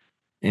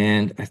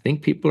 And I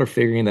think people are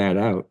figuring that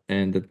out,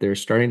 and that they're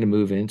starting to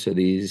move into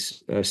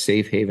these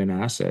safe haven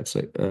assets,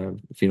 like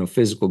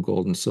physical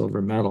gold and silver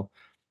and metal.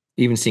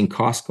 Even seeing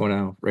Costco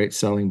now, right,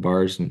 selling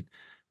bars and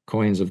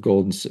coins of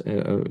gold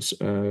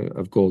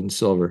and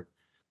silver,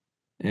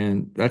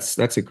 and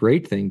that's a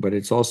great thing. But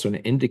it's also an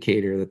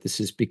indicator that this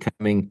is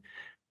becoming,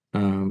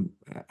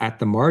 at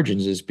the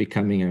margins, is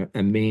becoming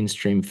a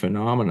mainstream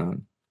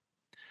phenomenon.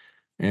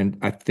 And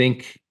I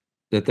think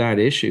that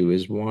issue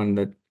is one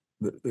that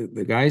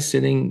the guys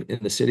sitting in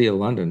the City of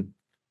London,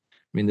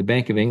 I mean, the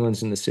Bank of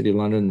England's in the City of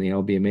London, the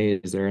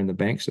LBMA is there, and the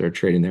banks that are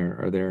trading there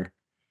are there.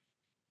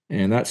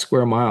 And that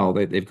square mile,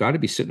 they've got to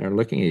be sitting there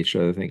looking at each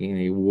other thinking,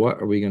 hey,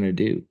 what are we going to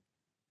do?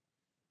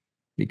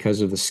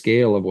 because of the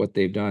scale of what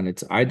they've done.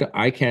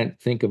 I can't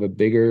think of a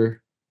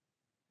bigger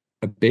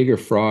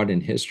fraud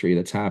in history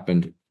that's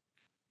happened.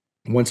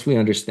 Once we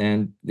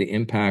understand the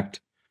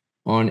impact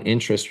on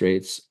interest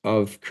rates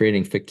of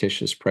creating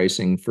fictitious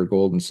pricing for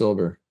gold and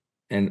silver,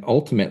 and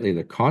ultimately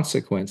the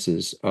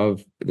consequences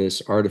of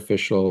this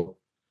artificial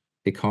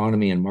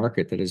economy and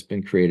market that has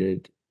been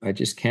created, I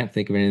just can't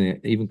think of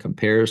anything that even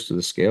compares to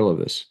the scale of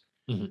this.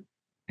 Mm-hmm.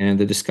 And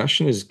the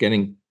discussion is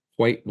getting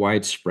quite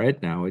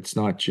widespread now. It's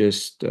not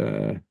just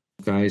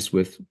guys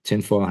with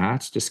tinfoil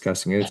hats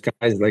discussing it. It's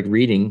guys like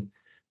reading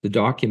the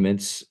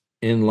documents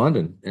in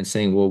London and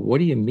saying, well, what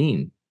do you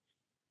mean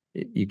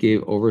you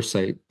gave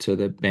oversight to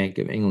the Bank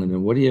of England?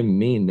 And what do you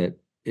mean that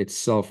it's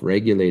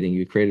self-regulating?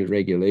 You created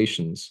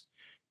regulations,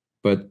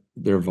 but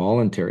they're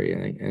voluntary.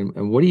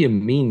 And what do you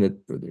mean that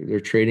they're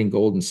trading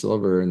gold and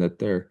silver and that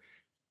they're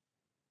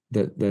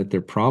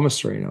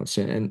promissory notes?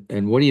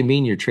 And what do you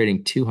mean you're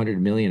trading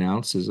 200 million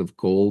ounces of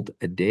gold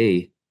a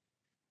day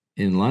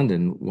in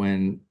London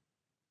when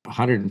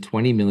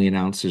 120 million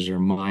ounces are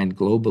mined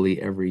globally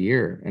every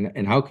year?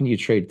 And how can you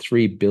trade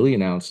 3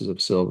 billion ounces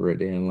of silver a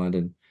day in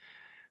London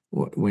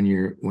when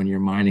you're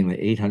mining like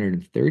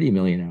 830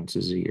 million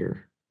ounces a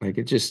year? Like,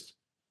 it just,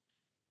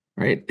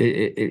 right?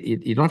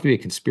 You don't have to be a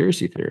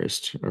conspiracy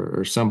theorist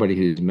or somebody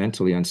who's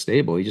mentally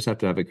unstable. You just have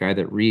to have a guy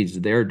that reads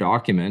their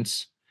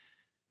documents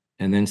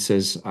and then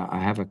says, I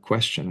have a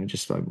question.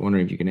 I'm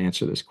wondering if you can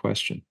answer this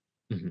question.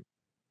 Mm-hmm.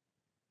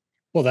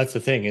 Well, that's the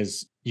thing,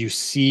 is you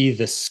see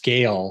the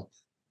scale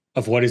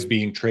of what is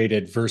being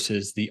traded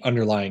versus the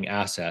underlying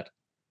asset,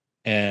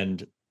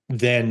 and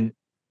then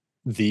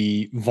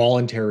the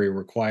voluntary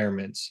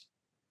requirements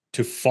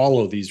to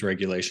follow these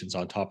regulations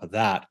on top of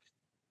that.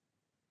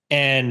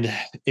 And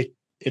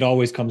it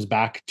always comes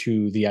back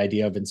to the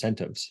idea of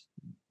incentives.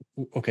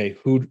 Okay,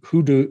 who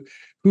do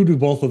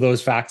both of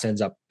those facts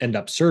end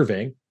up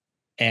serving,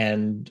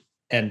 and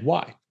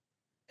why?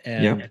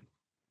 And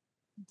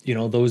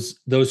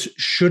those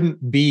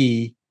shouldn't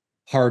be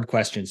hard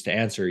questions to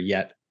answer,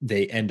 yet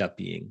they end up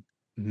being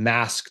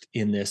masked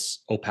in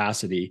this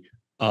opacity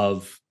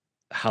of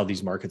how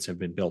these markets have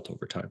been built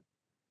over time.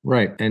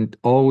 Right. And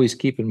always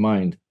keep in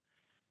mind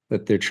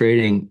that they're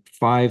trading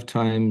 5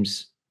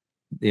 times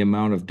the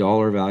amount of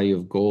dollar value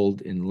of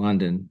gold in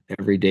London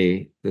every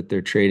day that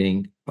they're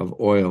trading of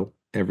oil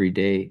every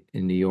day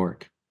in New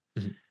York.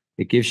 Mm-hmm.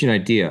 It gives you an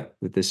idea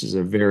that this is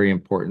a very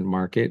important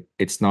market.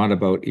 It's not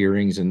about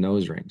earrings and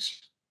nose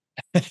rings.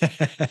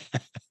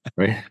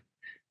 Right?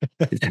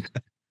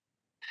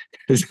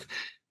 It's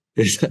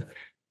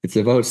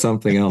about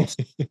something else.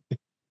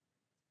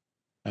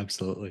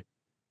 Absolutely.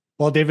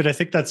 Well, David, I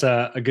think that's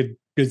a good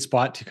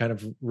spot to kind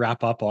of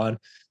wrap up on.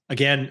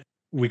 Again,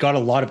 we got a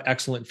lot of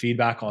excellent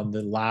feedback on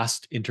the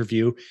last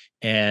interview,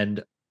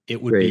 and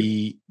it would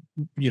be,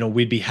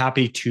 we'd be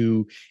happy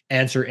to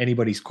answer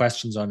anybody's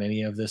questions on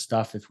any of this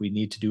stuff. If we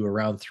need to do a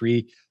round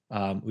 3,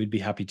 we'd be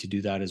happy to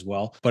do that as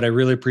well. But I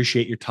really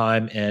appreciate your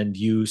time and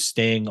you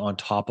staying on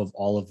top of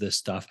all of this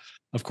stuff.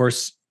 Of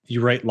course,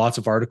 you write lots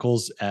of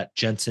articles at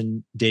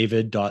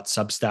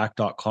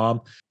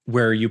jensendavid.substack.com,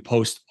 where you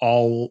post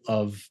all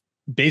of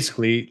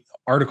basically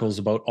articles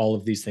about all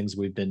of these things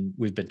we've been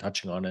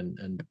touching on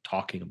and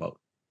talking about.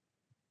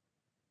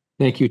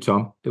 Thank you,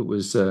 Tom. It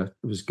was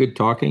good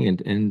talking, and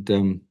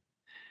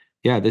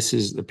this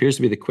appears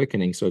to be the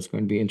quickening, so it's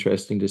going to be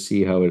interesting to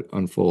see how it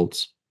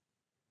unfolds.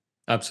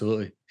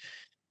 Absolutely.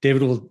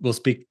 David, we'll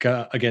speak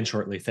again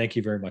shortly. Thank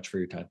you very much for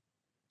your time.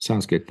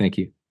 Sounds good. Thank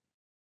you.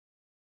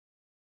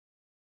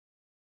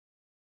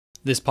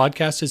 This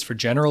podcast is for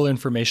general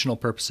informational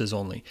purposes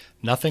only.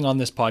 Nothing on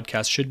this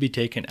podcast should be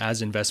taken as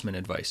investment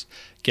advice.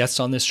 Guests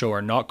on this show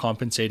are not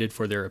compensated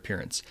for their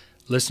appearance.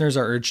 Listeners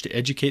are urged to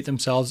educate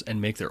themselves and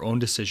make their own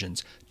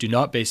decisions. Do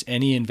not base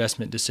any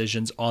investment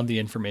decisions on the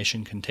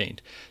information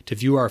contained. To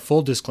view our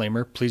full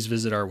disclaimer, please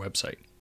visit our website.